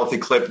grow at a healthy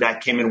clip.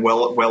 That came in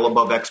well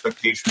above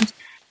expectations.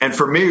 And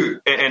for me,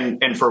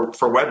 and for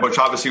Wedbush,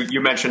 obviously,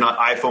 you mentioned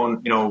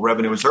iPhone,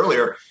 revenues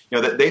earlier.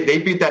 That they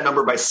beat that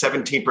number by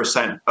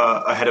 17%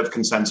 ahead of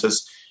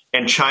consensus.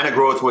 And China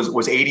growth was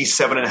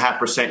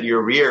 87.5% year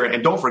over year.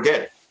 And don't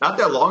forget, not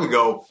that long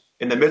ago,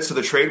 in the midst of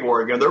the trade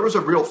war, there was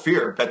a real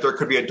fear that there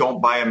could be a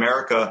 "Don't Buy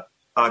America"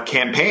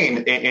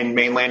 campaign in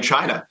mainland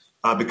China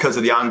because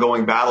of the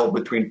ongoing battle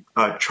between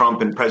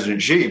Trump and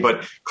President Xi.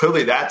 But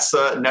clearly, that's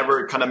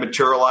never kind of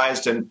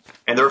materialized, and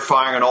they're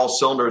firing on all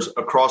cylinders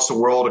across the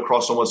world,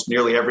 across almost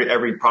nearly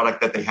every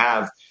product that they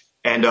have.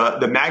 And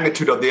the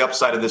magnitude of the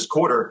upside of this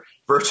quarter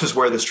versus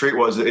where the street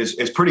was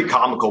is pretty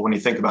comical when you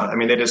think about it. I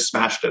mean, they just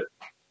smashed it.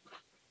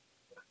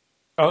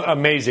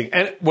 Amazing.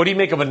 And what do you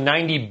make of a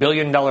 $90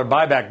 billion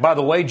buyback? By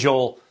the way,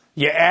 Joel,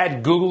 you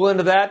add Google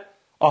into that,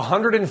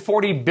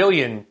 $140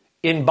 billion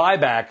in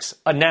buybacks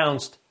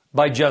announced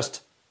by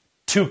just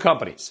two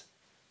companies.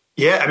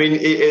 Yeah, I mean,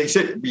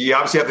 you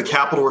obviously have the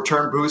capital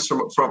return boost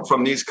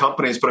from these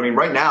companies. But I mean,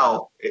 right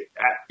now,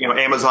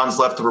 Amazon's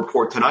left to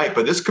report tonight,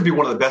 but this could be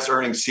one of the best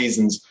earnings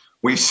seasons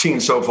we've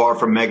seen so far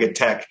from mega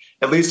tech,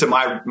 at least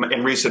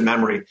in recent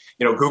memory.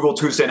 Google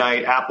Tuesday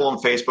night, Apple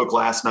and Facebook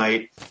last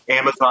night,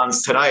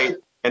 Amazon's tonight.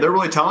 And they're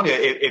really telling you,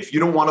 if you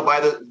don't want to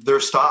buy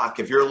their stock,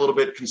 if you're a little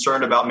bit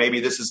concerned about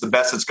maybe this is the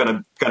best it's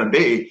going to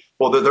be,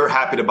 well, they're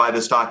happy to buy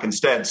the stock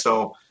instead.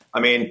 So, I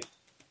mean,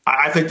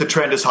 I think the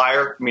trend is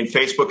higher. I mean,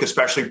 Facebook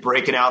especially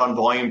breaking out on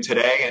volume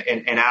today,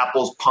 and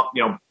Apple's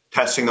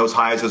testing those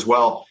highs as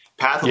well.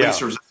 Path of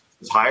least resistance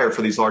is higher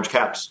for these large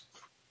caps.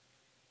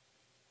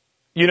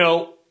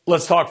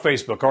 Let's talk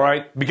Facebook, all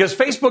right? Because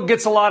Facebook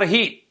gets a lot of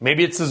heat.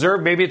 Maybe it's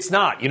deserved, maybe it's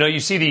not. You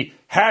see the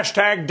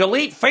hashtag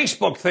delete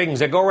Facebook things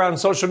that go around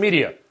social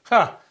media.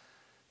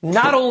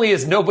 Not only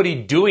is nobody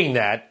doing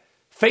that,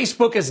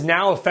 Facebook has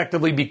now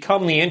effectively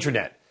become the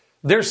internet.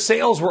 Their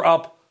sales were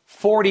up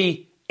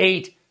 48%.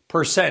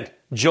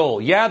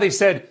 Joel, yeah, they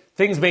said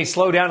things may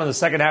slow down in the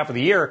second half of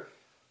the year,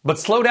 but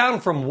slow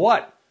down from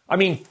what? I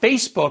mean,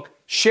 Facebook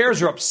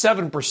shares are up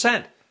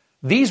 7%.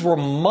 These were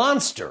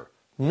monster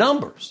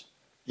numbers.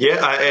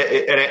 Yeah,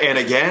 and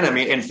again, I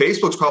mean, and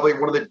Facebook's probably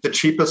one of the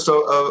cheapest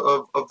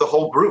of the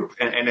whole group.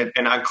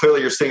 And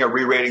clearly you're seeing a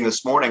re-rating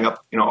this morning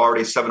up,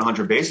 already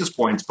 700 basis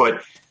points.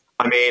 But,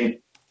 I mean,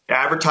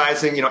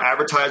 advertising,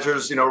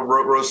 advertisers,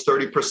 rose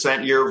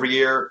 30% year over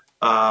year.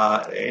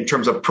 In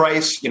terms of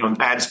price,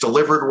 ads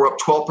delivered were up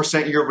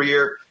 12% year over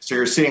year. So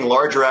you're seeing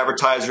larger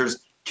advertisers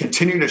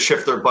continue to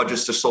shift their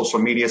budgets to social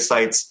media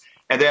sites.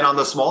 And then on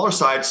the smaller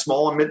side,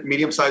 small and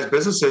medium-sized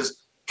businesses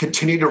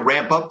continue to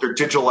ramp up their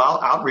digital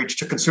outreach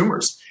to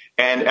consumers.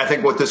 And I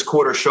think what this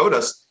quarter showed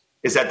us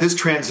is that this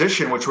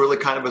transition, which really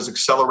kind of was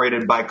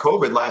accelerated by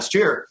COVID last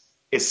year,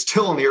 is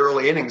still in the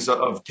early innings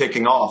of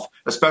kicking off,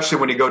 especially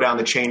when you go down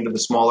the chain to the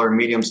smaller and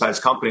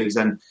medium-sized companies.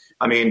 And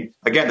I mean,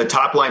 again, the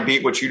top line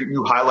beat, which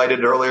you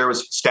highlighted earlier,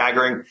 was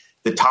staggering.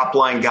 The top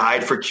line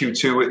guide for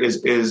Q2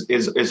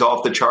 is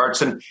off the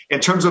charts. And in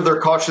terms of their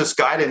cautious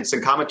guidance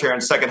and commentary on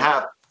the second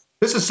half,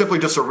 this is simply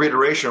just a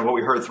reiteration of what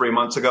we heard 3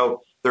 months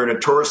ago. They're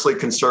notoriously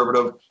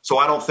conservative, so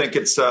I don't think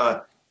it's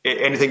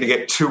anything to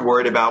get too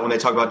worried about when they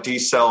talk about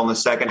decel in the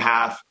second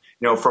half.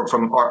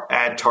 From our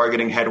ad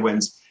targeting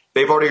headwinds,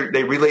 they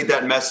relayed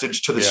that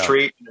message to the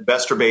street and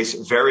investor base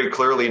very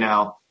clearly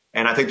now,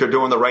 and I think they're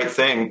doing the right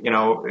thing.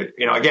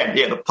 Again,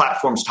 the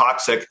platform's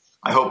toxic.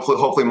 I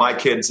hopefully my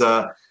kids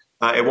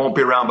it won't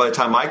be around by the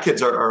time my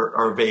kids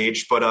are of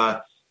age,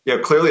 but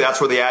clearly that's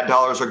where the ad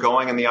dollars are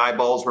going and the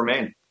eyeballs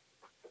remain.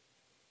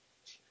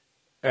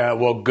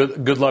 Well,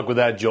 good luck with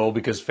that, Joel,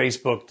 because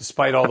Facebook,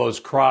 despite all those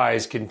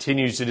cries,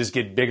 continues to just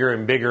get bigger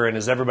and bigger. And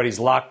as everybody's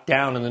locked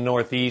down in the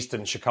Northeast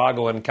and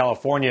Chicago and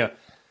California,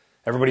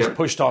 everybody's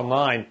pushed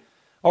online.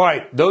 All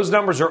right, those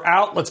numbers are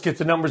out. Let's get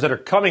the numbers that are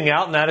coming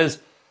out. And that is a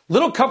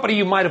little company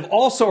you might have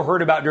also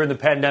heard about during the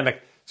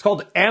pandemic. It's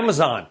called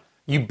Amazon.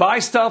 You buy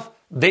stuff,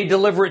 they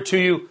deliver it to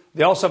you.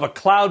 They also have a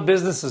cloud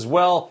business as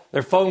well.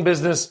 Their phone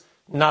business,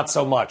 not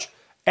so much.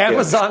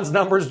 Amazon's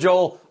numbers,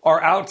 Joel,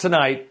 are out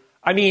tonight.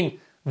 I mean,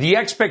 the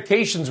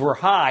expectations were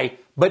high,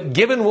 but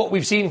given what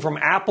we've seen from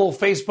Apple,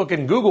 Facebook,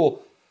 and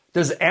Google,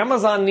 does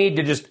Amazon need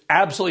to just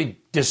absolutely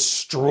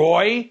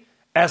destroy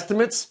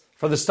estimates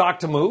for the stock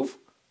to move?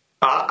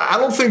 I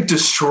don't think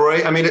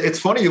destroy. I mean, it's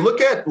funny. You look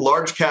at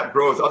large cap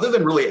growth, other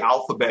than really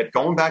Alphabet,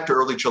 going back to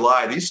early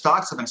July, these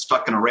stocks have been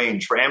stuck in a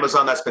range. For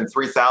Amazon, that's been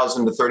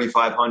 3,000 to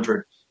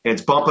 3,500. And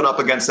it's bumping up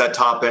against that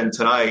top end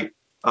today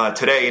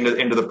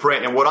into the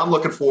print. And what I'm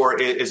looking for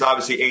is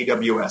obviously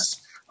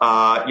AWS.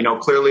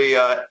 Clearly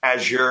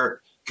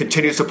Azure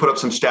continues to put up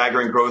some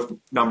staggering growth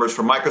numbers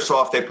for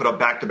Microsoft. They put up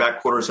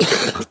back-to-back quarters of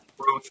 50%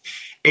 growth.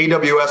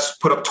 AWS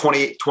put up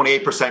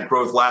 28%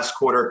 growth last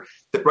quarter.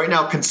 Right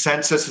now,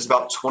 consensus is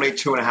about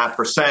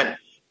 22.5%.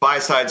 Buy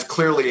side's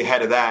clearly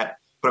ahead of that.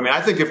 But I mean,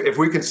 I think if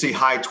we can see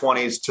high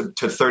 20s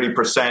to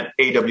 30%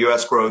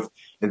 AWS growth,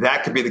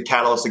 that could be the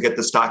catalyst to get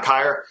the stock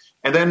higher.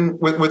 And then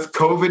with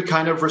COVID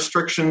kind of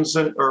restrictions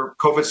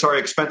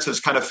expenses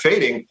kind of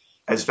fading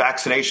as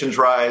vaccinations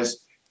rise,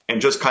 and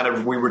just kind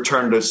of we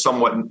return to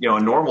somewhat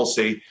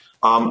normalcy.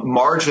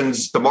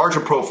 Margins, the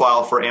margin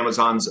profile for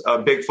Amazon's a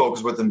big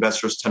focus with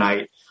investors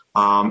tonight,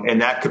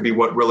 and that could be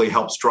what really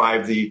helps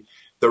drive the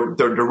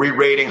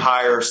re-rating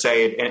higher,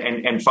 say,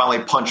 and finally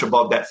punch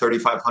above that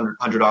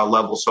 $3,500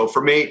 level. So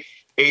for me,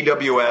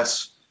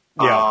 AWS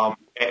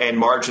and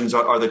margins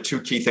are the two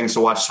key things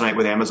to watch tonight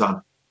with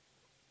Amazon.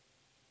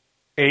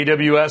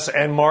 AWS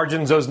and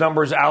margins, those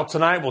numbers out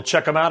tonight. We'll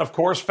check them out, of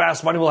course.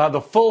 Fast Money will have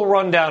the full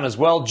rundown as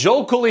well.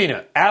 Joel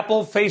Colina,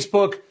 Apple,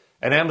 Facebook,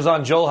 and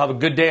Amazon. Joel, have a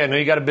good day. I know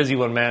you got a busy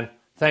one, man.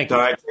 Thank you.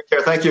 All right, take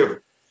care. Thank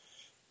you.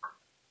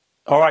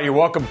 All right, you're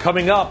welcome.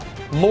 Coming up,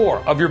 more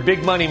of your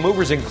big money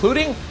movers,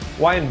 including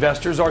why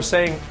investors are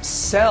saying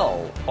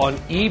sell on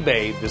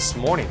eBay this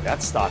morning.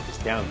 That stock is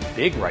down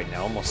big right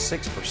now, almost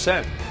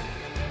 6%.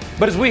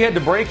 But as we head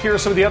to break, here are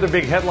some of the other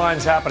big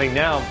headlines happening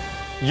now.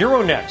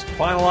 Euronext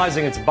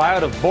finalizing its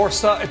buyout of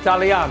Borsa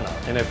Italiana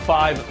in a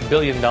 $5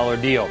 billion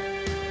deal.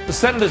 The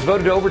Senate has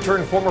voted to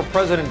overturn former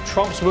President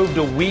Trump's move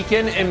to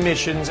weaken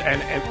emissions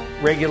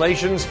and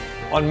regulations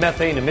on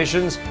methane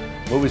emissions.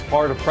 The move is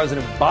part of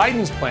President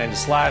Biden's plan to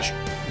slash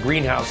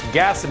greenhouse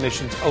gas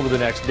emissions over the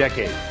next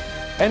decade.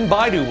 And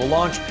Baidu will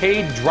launch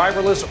paid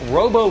driverless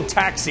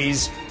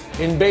robo-taxis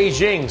in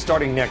Beijing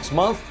starting next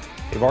month.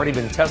 They've already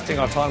been testing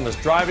autonomous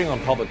driving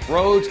on public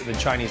roads in the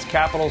Chinese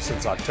capital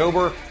since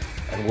October.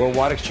 And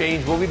Worldwide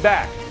Exchange will be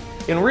back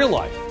in real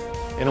life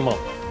in a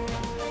moment.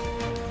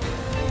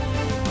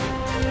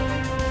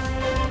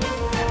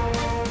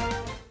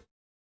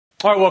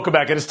 All right, welcome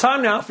back. It is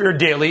time now for your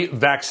daily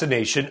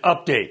vaccination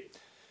update.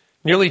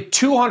 Nearly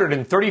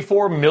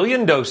 234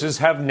 million doses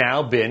have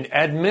now been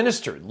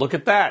administered. Look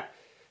at that.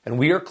 And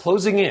we are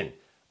closing in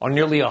on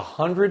nearly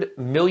 100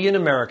 million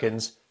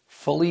Americans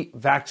fully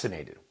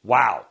vaccinated.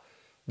 Wow.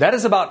 That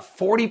is about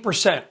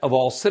 40% of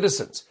all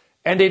citizens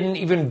and an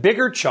even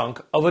bigger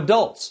chunk of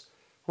adults.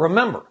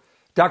 Remember,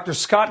 Dr.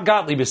 Scott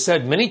Gottlieb has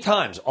said many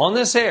times on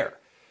this air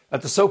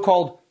that the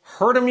so-called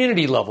herd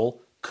immunity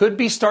level could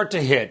be start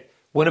to hit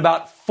when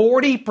about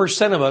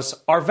 40% of us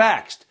are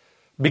vaxxed.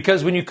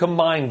 Because when you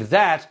combine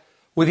that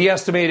with the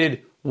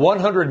estimated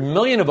 100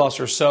 million of us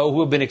or so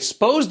who have been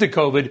exposed to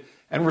COVID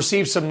and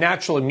received some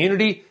natural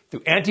immunity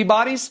through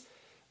antibodies,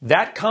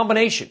 that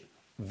combination,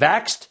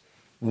 vaxxed,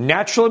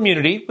 natural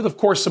immunity, with of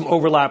course some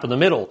overlap in the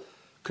middle,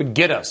 could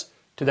get us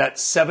to that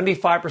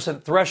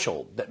 75%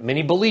 threshold that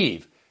many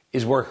believe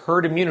is where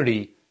herd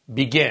immunity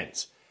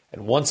begins.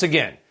 And once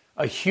again,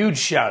 a huge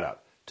shout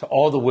out to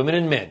all the women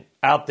and men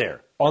out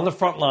there on the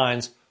front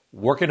lines,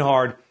 working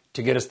hard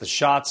to get us the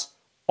shots,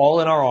 all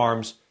in our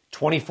arms,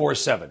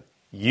 24/7.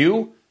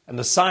 You and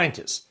the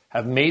scientists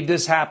have made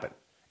this happen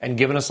and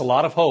given us a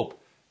lot of hope,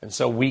 and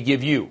so we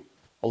give you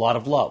a lot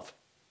of love.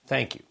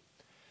 Thank you.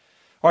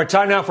 All right,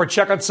 time now for a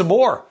check on some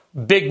more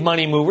big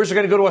money movers. We're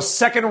going to go to a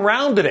second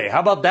round today. How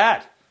about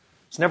that?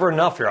 It's never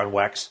enough here on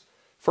WEX.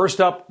 First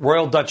up,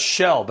 Royal Dutch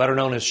Shell, better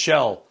known as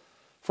Shell.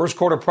 First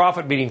quarter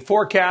profit meeting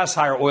forecasts,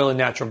 higher oil and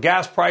natural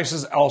gas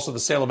prices, also the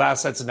sale of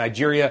assets in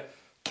Nigeria,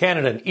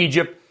 Canada, and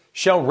Egypt.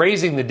 Shell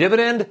raising the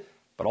dividend,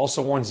 but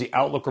also warns the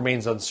outlook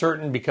remains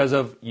uncertain because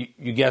of,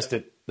 you guessed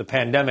it, the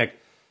pandemic.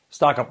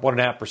 Stock up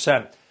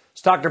 1.5%.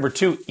 Stock number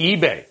 2,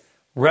 eBay.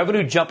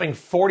 Revenue jumping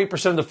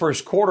 40% in the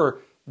first quarter.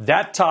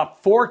 That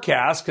top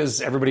forecast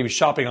because everybody was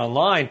shopping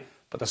online,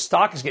 but the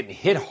stock is getting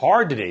hit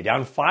hard today,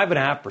 down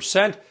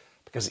 5.5%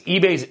 because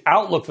eBay's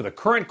outlook for the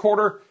current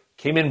quarter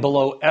came in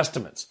below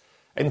estimates.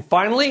 And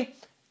finally,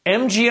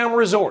 MGM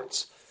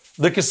Resorts.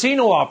 The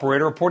casino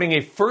operator reporting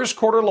a first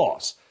quarter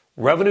loss.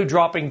 Revenue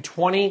dropping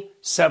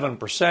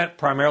 27%,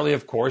 primarily,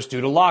 of course,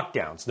 due to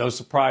lockdowns. No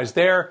surprise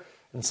there,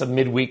 and some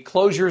midweek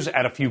closures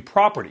at a few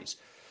properties.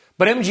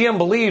 But MGM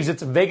believes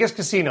its Vegas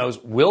casinos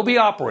will be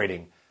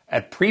operating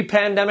at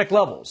pre-pandemic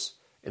levels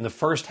in the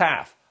first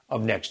half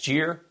of next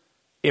year,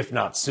 if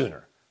not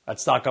sooner. That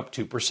stock up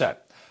 2%.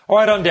 All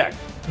right, on deck,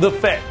 the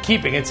Fed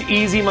keeping its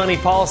easy money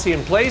policy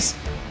in place,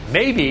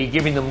 maybe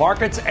giving the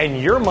markets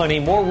and your money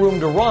more room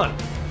to run.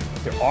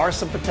 There are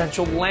some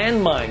potential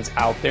landmines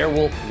out there.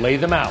 We'll lay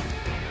them out.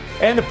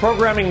 And a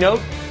programming note,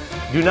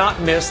 do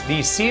not miss the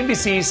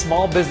CNBC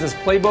Small Business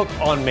Playbook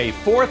on May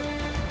 4th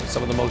with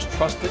some of the most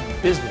trusted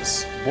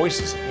business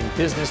voices in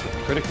business with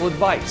critical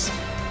advice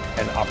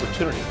and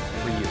opportunity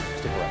for you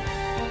to grow.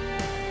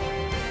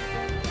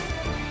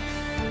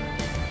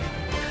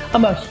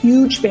 I'm a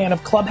huge fan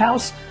of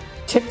Clubhouse,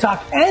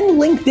 TikTok, and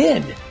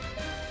LinkedIn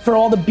for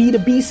all the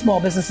B2B small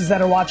businesses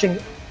that are watching.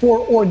 For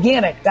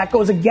organic, that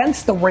goes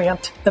against the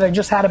rant that I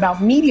just had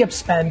about media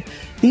spend.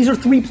 These are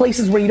 3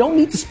 places where you don't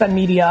need to spend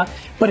media,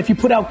 but if you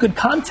put out good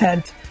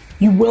content,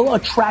 you will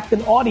attract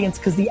an audience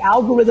because the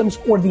algorithms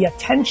or the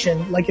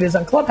attention, like it is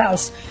on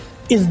Clubhouse,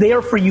 is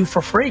there for you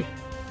for free.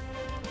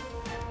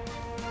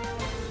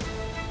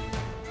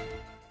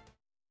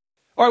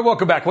 All right,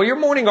 welcome back. Well, your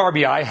morning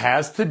RBI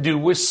has to do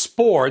with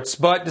sports,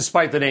 but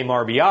despite the name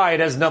RBI,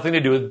 it has nothing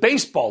to do with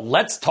baseball.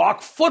 Let's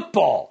talk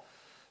football.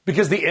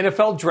 Because the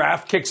NFL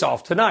draft kicks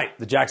off tonight.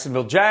 The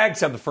Jacksonville Jags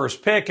have the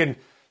first pick, and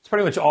it's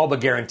pretty much all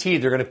but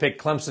guaranteed they're going to pick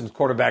Clemson's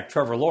quarterback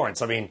Trevor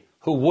Lawrence. I mean,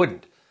 who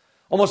wouldn't?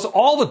 Almost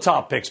all the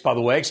top picks, by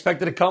the way,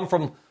 expected to come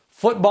from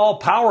football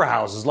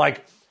powerhouses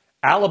like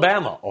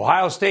Alabama,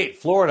 Ohio State,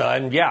 Florida,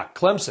 and yeah,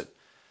 Clemson.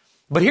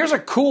 But here's a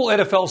cool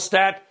NFL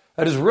stat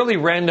that is really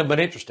random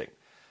but interesting.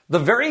 The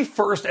very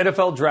first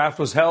NFL draft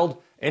was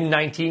held in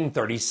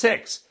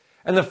 1936,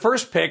 and the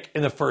first pick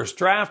in the first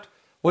draft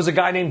was a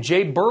guy named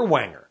Jay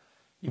Berwanger.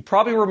 You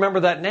probably remember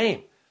that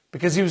name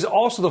because he was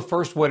also the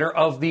first winner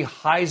of the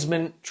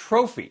Heisman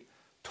Trophy,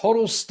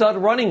 total stud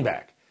running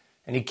back.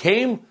 And he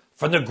came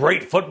from the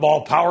great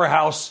football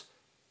powerhouse,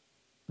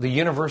 the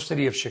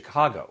University of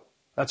Chicago.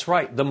 That's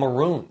right, the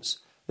Maroons.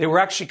 They were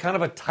actually kind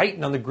of a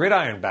titan on the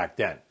gridiron back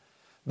then.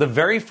 The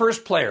very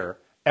first player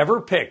ever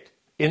picked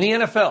in the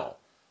NFL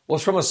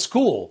was from a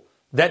school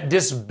that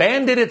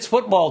disbanded its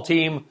football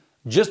team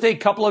just a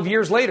couple of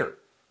years later.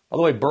 By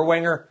the way,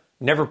 Berwanger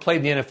never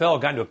played in the NFL,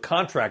 got into a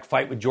contract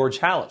fight with George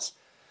Halas.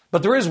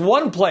 But there is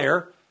one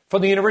player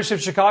from the University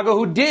of Chicago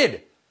who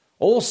did.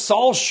 Old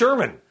Saul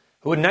Sherman,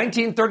 who in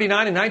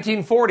 1939 and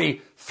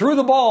 1940 threw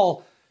the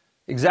ball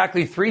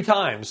exactly 3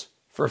 times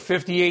for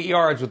 58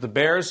 yards with the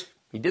Bears.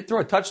 He did throw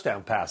a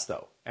touchdown pass,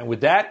 though. And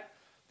with that,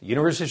 the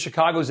University of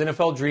Chicago's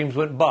NFL dreams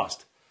went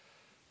bust.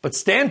 But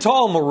stand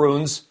tall,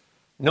 Maroons.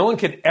 No one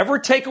can ever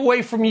take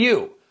away from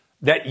you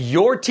that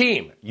your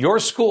team, your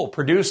school,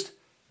 produced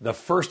the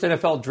first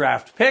NFL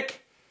draft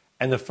pick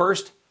and the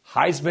first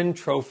Heisman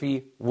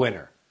Trophy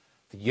winner.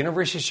 the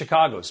University of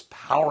Chicago's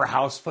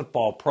powerhouse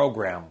football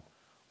program.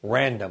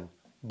 Random,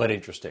 but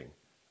interesting.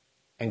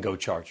 And go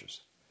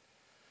Chargers.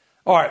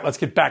 All right, let's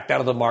get back down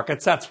to the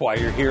markets. That's why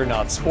you're here,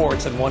 not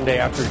sports. And one day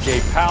after Jay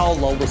Powell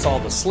lulled us all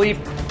to sleep,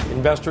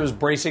 investors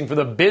bracing for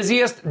the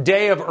busiest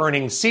day of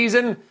earnings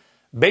season.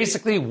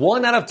 Basically,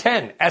 1 out of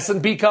 10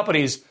 S&P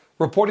companies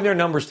reporting their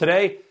numbers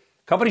today.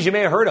 Companies you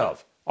may have heard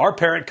of. Our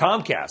parent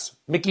Comcast,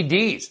 Mickey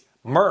D's,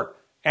 Merck,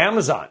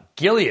 Amazon,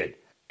 Gilead,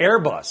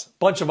 Airbus, a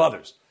bunch of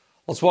others.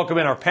 Let's welcome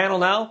in our panel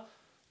now.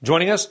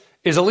 Joining us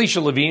is Alicia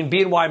Levine,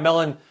 BNY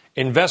Mellon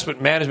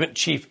Investment Management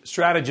Chief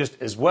Strategist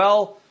as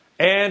well.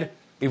 And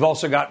we've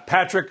also got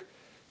Patrick,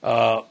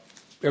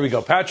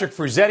 Patrick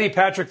Frusetti.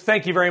 Patrick,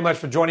 thank you very much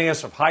for joining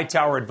us of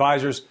Hightower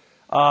Advisors.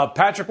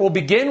 Patrick, we'll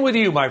begin with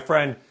you, my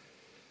friend.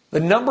 The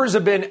numbers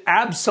have been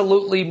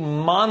absolutely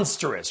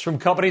monstrous from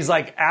companies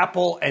like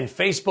Apple and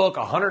Facebook,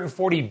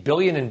 $140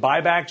 billion in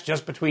buybacks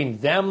just between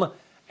them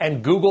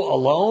and Google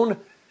alone.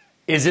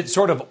 Is it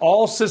sort of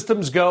all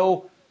systems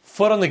go,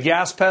 foot on the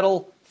gas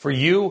pedal for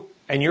you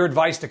and your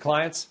advice to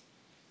clients?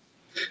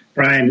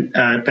 Brian,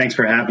 thanks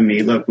for having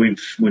me. Look,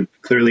 we've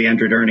clearly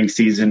entered earnings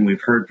season.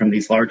 We've heard from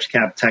these large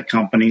cap tech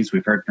companies.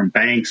 We've heard from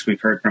banks. We've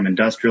heard from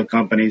industrial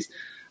companies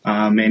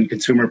and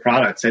consumer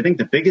products. I think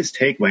the biggest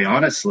takeaway,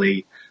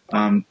 honestly,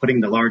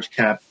 putting the large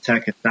cap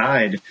tech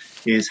aside,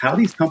 is how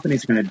these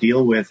companies are going to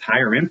deal with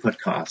higher input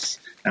costs.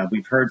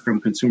 We've heard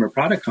from consumer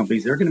product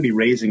companies, they're going to be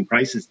raising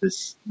prices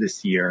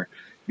this year.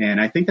 And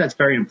I think that's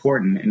very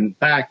important. In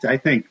fact, I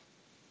think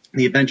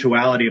the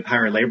eventuality of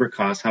higher labor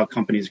costs, how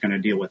companies are going to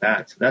deal with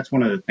that. So that's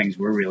one of the things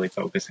we're really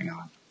focusing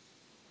on.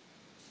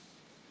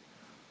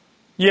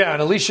 Yeah,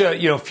 and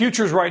Alicia,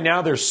 futures right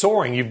now, they're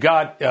soaring. You've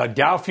got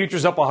Dow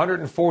futures up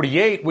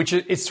 148, which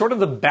is sort of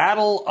the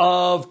battle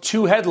of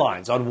two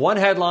headlines. On one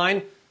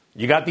headline,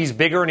 you got these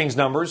big earnings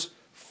numbers,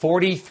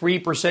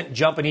 43%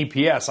 jump in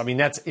EPS. I mean,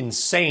 that's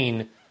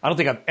insane. I don't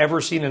think I've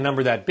ever seen a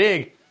number that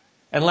big.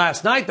 And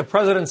last night, the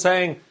president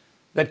saying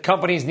that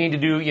companies need to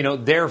do,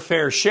 their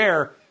fair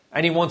share,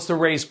 and he wants to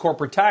raise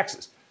corporate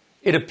taxes.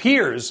 It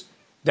appears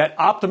that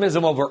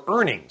optimism over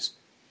earnings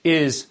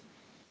is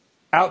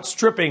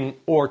outstripping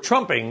or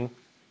trumping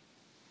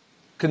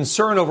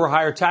concern over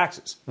higher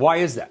taxes. Why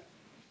is that?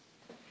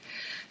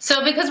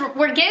 So because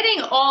we're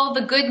getting all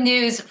the good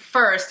news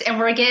first and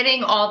we're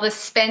getting all the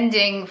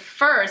spending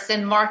first,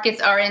 and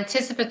markets are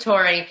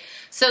anticipatory.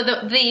 So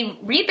the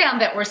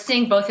rebound that we're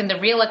seeing both in the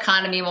real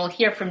economy, we'll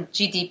hear from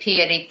GDP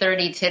at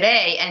 8:30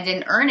 today, and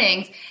in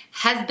earnings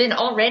has been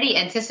already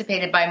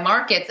anticipated by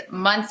markets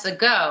months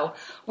ago.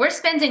 We're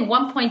spending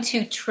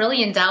 $1.2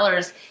 trillion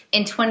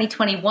in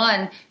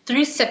 2021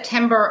 through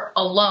September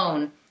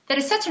alone. That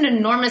is such an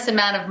enormous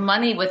amount of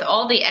money with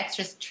all the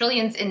extra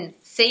trillions in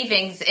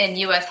savings in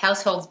U.S.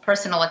 households'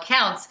 personal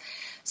accounts.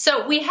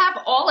 So we have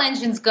all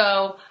engines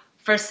go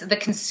for the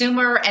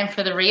consumer and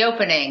for the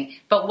reopening.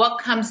 But what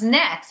comes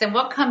next? And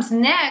what comes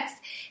next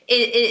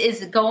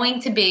is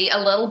going to be a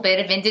little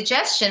bit of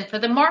indigestion for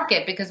the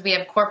market because we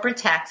have corporate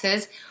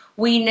taxes.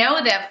 We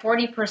know that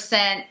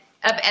 40%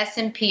 of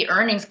S&P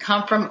earnings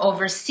come from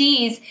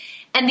overseas.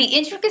 And the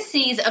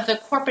intricacies of the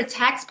corporate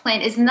tax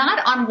plan is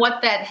not on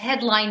what that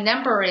headline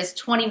number is,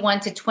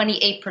 21 to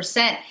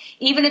 28%,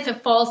 even if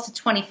it falls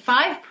to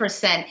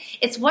 25%.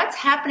 It's what's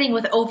happening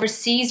with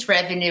overseas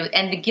revenue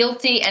and the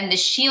GILTI and the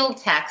SHIELD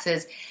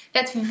taxes.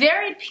 That's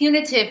very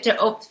punitive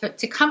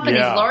to companies,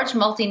 large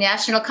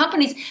multinational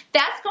companies.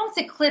 That's going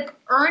to clip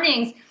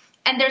earnings.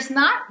 And there's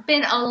not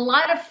been a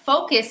lot of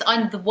focus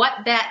on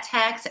what that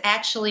tax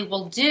actually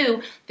will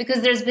do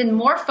because there's been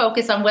more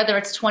focus on whether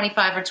it's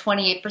 25 or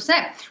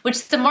 28%,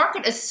 which the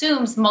market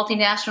assumes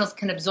multinationals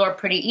can absorb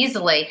pretty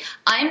easily.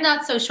 I'm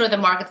not so sure the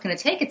market's going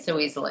to take it so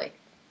easily.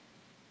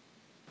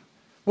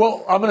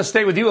 Well, I'm going to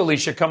stay with you,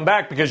 Alicia, come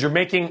back because you're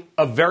making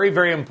a very,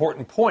 very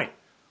important point.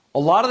 A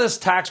lot of this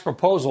tax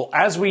proposal,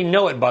 as we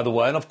know it, by the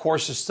way, and of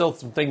course there's still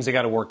some things they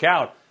got to work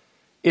out,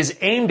 is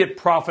aimed at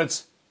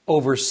profits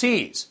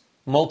overseas.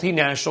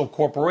 Multinational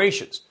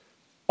corporations.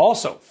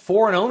 Also,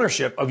 foreign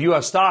ownership of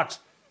U.S. stocks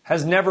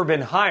has never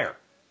been higher.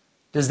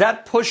 Does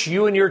that push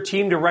you and your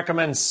team to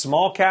recommend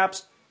small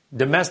caps,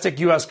 domestic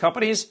U.S.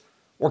 companies,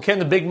 or can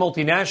the big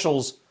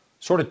multinationals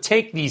sort of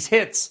take these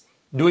hits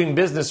doing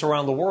business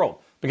around the world?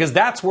 Because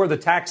that's where the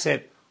tax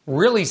hit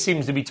really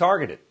seems to be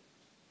targeted.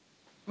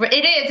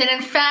 It is. And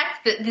in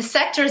fact, the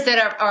sectors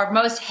that are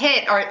most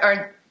hit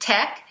are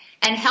tech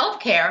and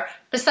healthcare,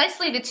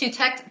 precisely the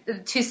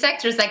two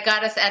sectors that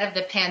got us out of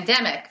the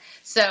pandemic.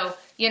 So,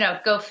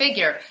 go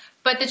figure.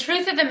 But the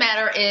truth of the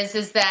matter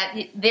is that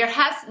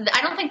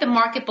I don't think the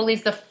market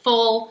believes the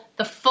full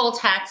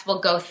tax will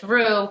go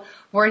through.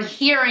 We're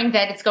hearing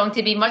that it's going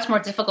to be much more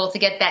difficult to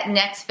get that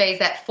next phase,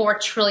 that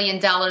 $4 trillion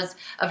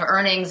of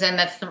earnings and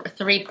the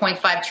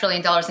 $3.5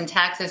 trillion in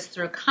taxes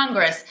through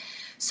Congress.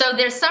 So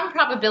there's some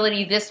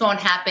probability this won't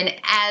happen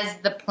as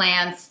the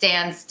plan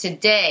stands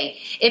today.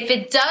 If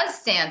it does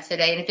stand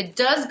today and if it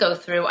does go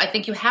through, I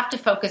think you have to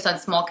focus on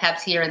small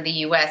caps here in the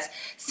U.S.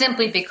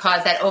 simply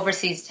because that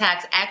overseas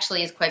tax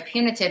actually is quite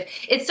punitive.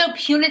 It's so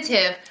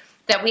punitive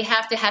that we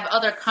have to have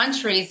other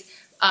countries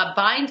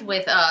bind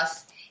with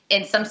us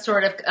in some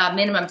sort of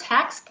minimum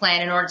tax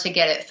plan in order to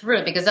get it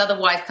through, because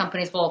otherwise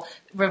companies will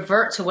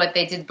revert to what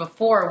they did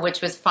before,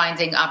 which was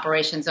finding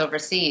operations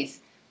overseas.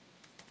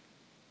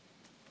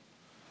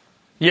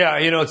 Yeah,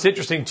 it's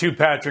interesting too,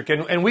 Patrick,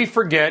 and we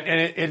forget, and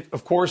it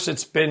of course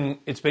it's been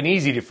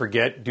easy to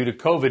forget due to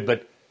COVID,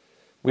 but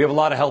we have a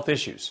lot of health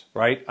issues,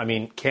 right? I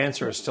mean,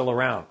 cancer is still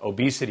around,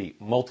 obesity,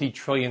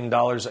 multi-trillion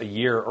dollars a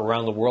year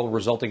around the world,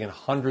 resulting in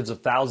hundreds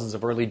of thousands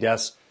of early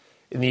deaths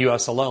in the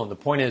U.S. alone. The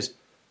point is,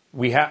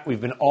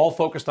 we've been all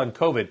focused on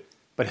COVID,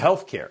 but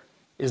healthcare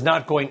is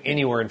not going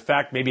anywhere. In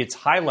fact, maybe it's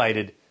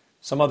highlighted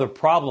some other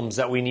problems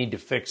that we need to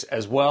fix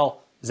as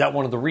well. Is that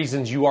one of the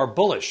reasons you are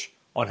bullish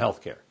on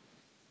healthcare?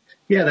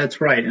 Yeah,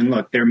 that's right. And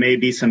look, there may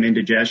be some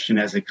indigestion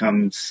as it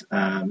comes,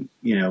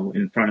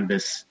 in front of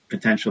this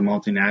potential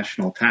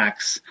multinational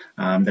tax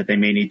that they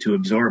may need to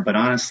absorb. But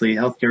honestly,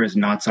 healthcare is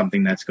not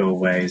something that's go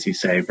away, as you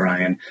say,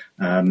 Brian.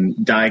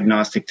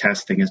 Diagnostic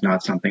testing is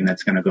not something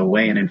that's going to go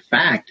away. And in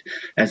fact,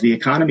 as the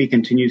economy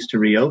continues to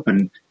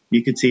reopen,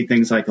 you could see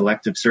things like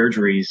elective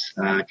surgeries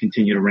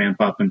continue to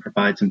ramp up and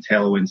provide some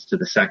tailwinds to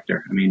the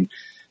sector. I mean,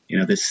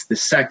 this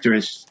sector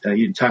is,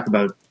 you talk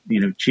about,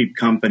 cheap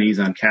companies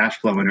on cash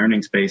flow and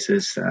earnings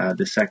basis.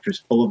 This sector is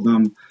full of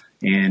them.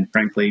 And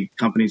frankly,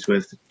 companies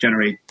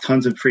generate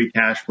tons of free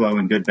cash flow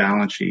and good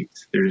balance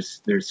sheets.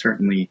 There's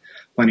certainly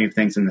plenty of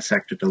things in the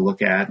sector to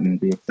look at and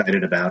be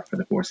excited about for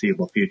the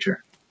foreseeable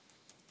future.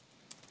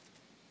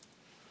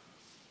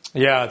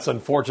 Yeah, it's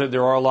unfortunate.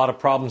 There are a lot of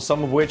problems,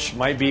 some of which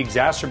might be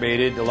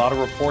exacerbated. A lot of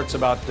reports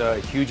about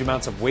huge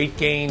amounts of weight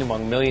gain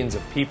among millions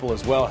of people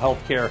as well.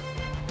 Healthcare,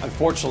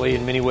 unfortunately,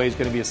 in many ways,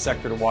 going to be a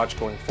sector to watch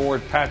going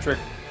forward. Patrick,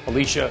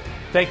 Alicia,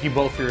 thank you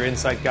both for your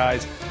insight,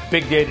 guys.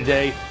 Big day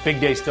today, big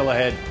day still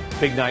ahead,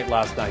 big night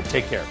last night.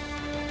 Take care.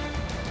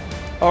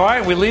 All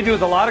right, we leave you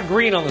with a lot of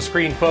green on the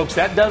screen, folks.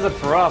 That does it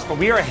for us, but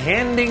we are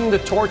handing the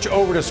torch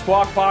over to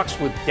Squawk Box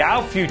with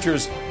Dow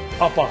futures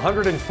up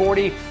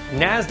 140,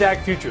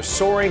 NASDAQ futures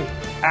soaring,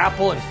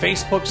 Apple and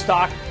Facebook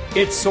stock,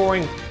 it's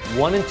soaring.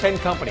 1 in 10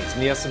 companies in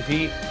the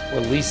S&P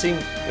releasing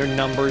their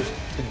numbers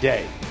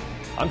today.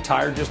 I'm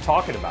tired just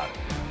talking about it.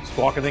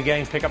 Squawk and the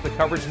gang pick up the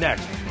coverage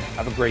next.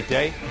 Have a great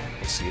day.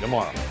 We'll see you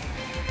tomorrow.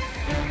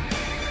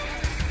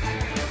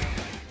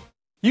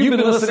 You've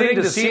been listening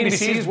to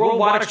CNBC's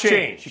Worldwide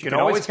Exchange. You can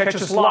always catch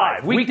us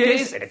live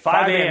weekdays at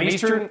 5 a.m.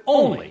 Eastern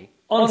only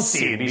on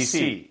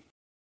CNBC.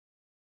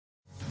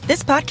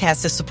 This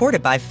podcast is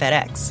supported by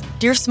FedEx.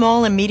 Dear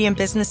small and medium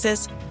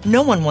businesses,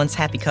 no one wants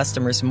happy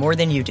customers more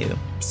than you do.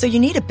 So you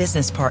need a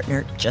business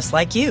partner just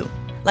like you.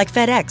 Like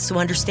FedEx, who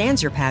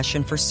understands your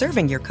passion for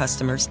serving your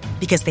customers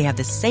because they have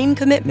the same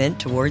commitment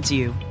towards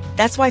you.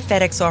 That's why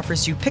FedEx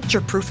offers you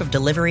picture proof of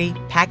delivery,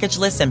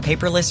 packageless and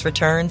paperless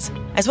returns,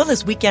 as well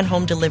as weekend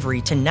home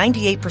delivery to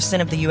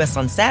 98% of the U.S.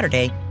 on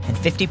Saturday and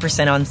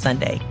 50% on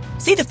Sunday.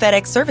 See the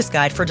FedEx service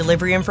guide for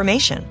delivery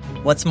information.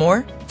 What's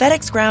more,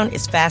 FedEx Ground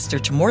is faster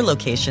to more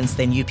locations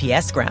than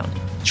UPS Ground.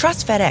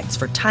 Trust FedEx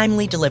for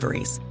timely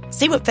deliveries.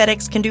 See what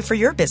FedEx can do for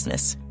your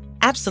business.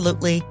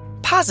 Absolutely,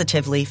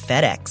 positively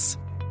FedEx.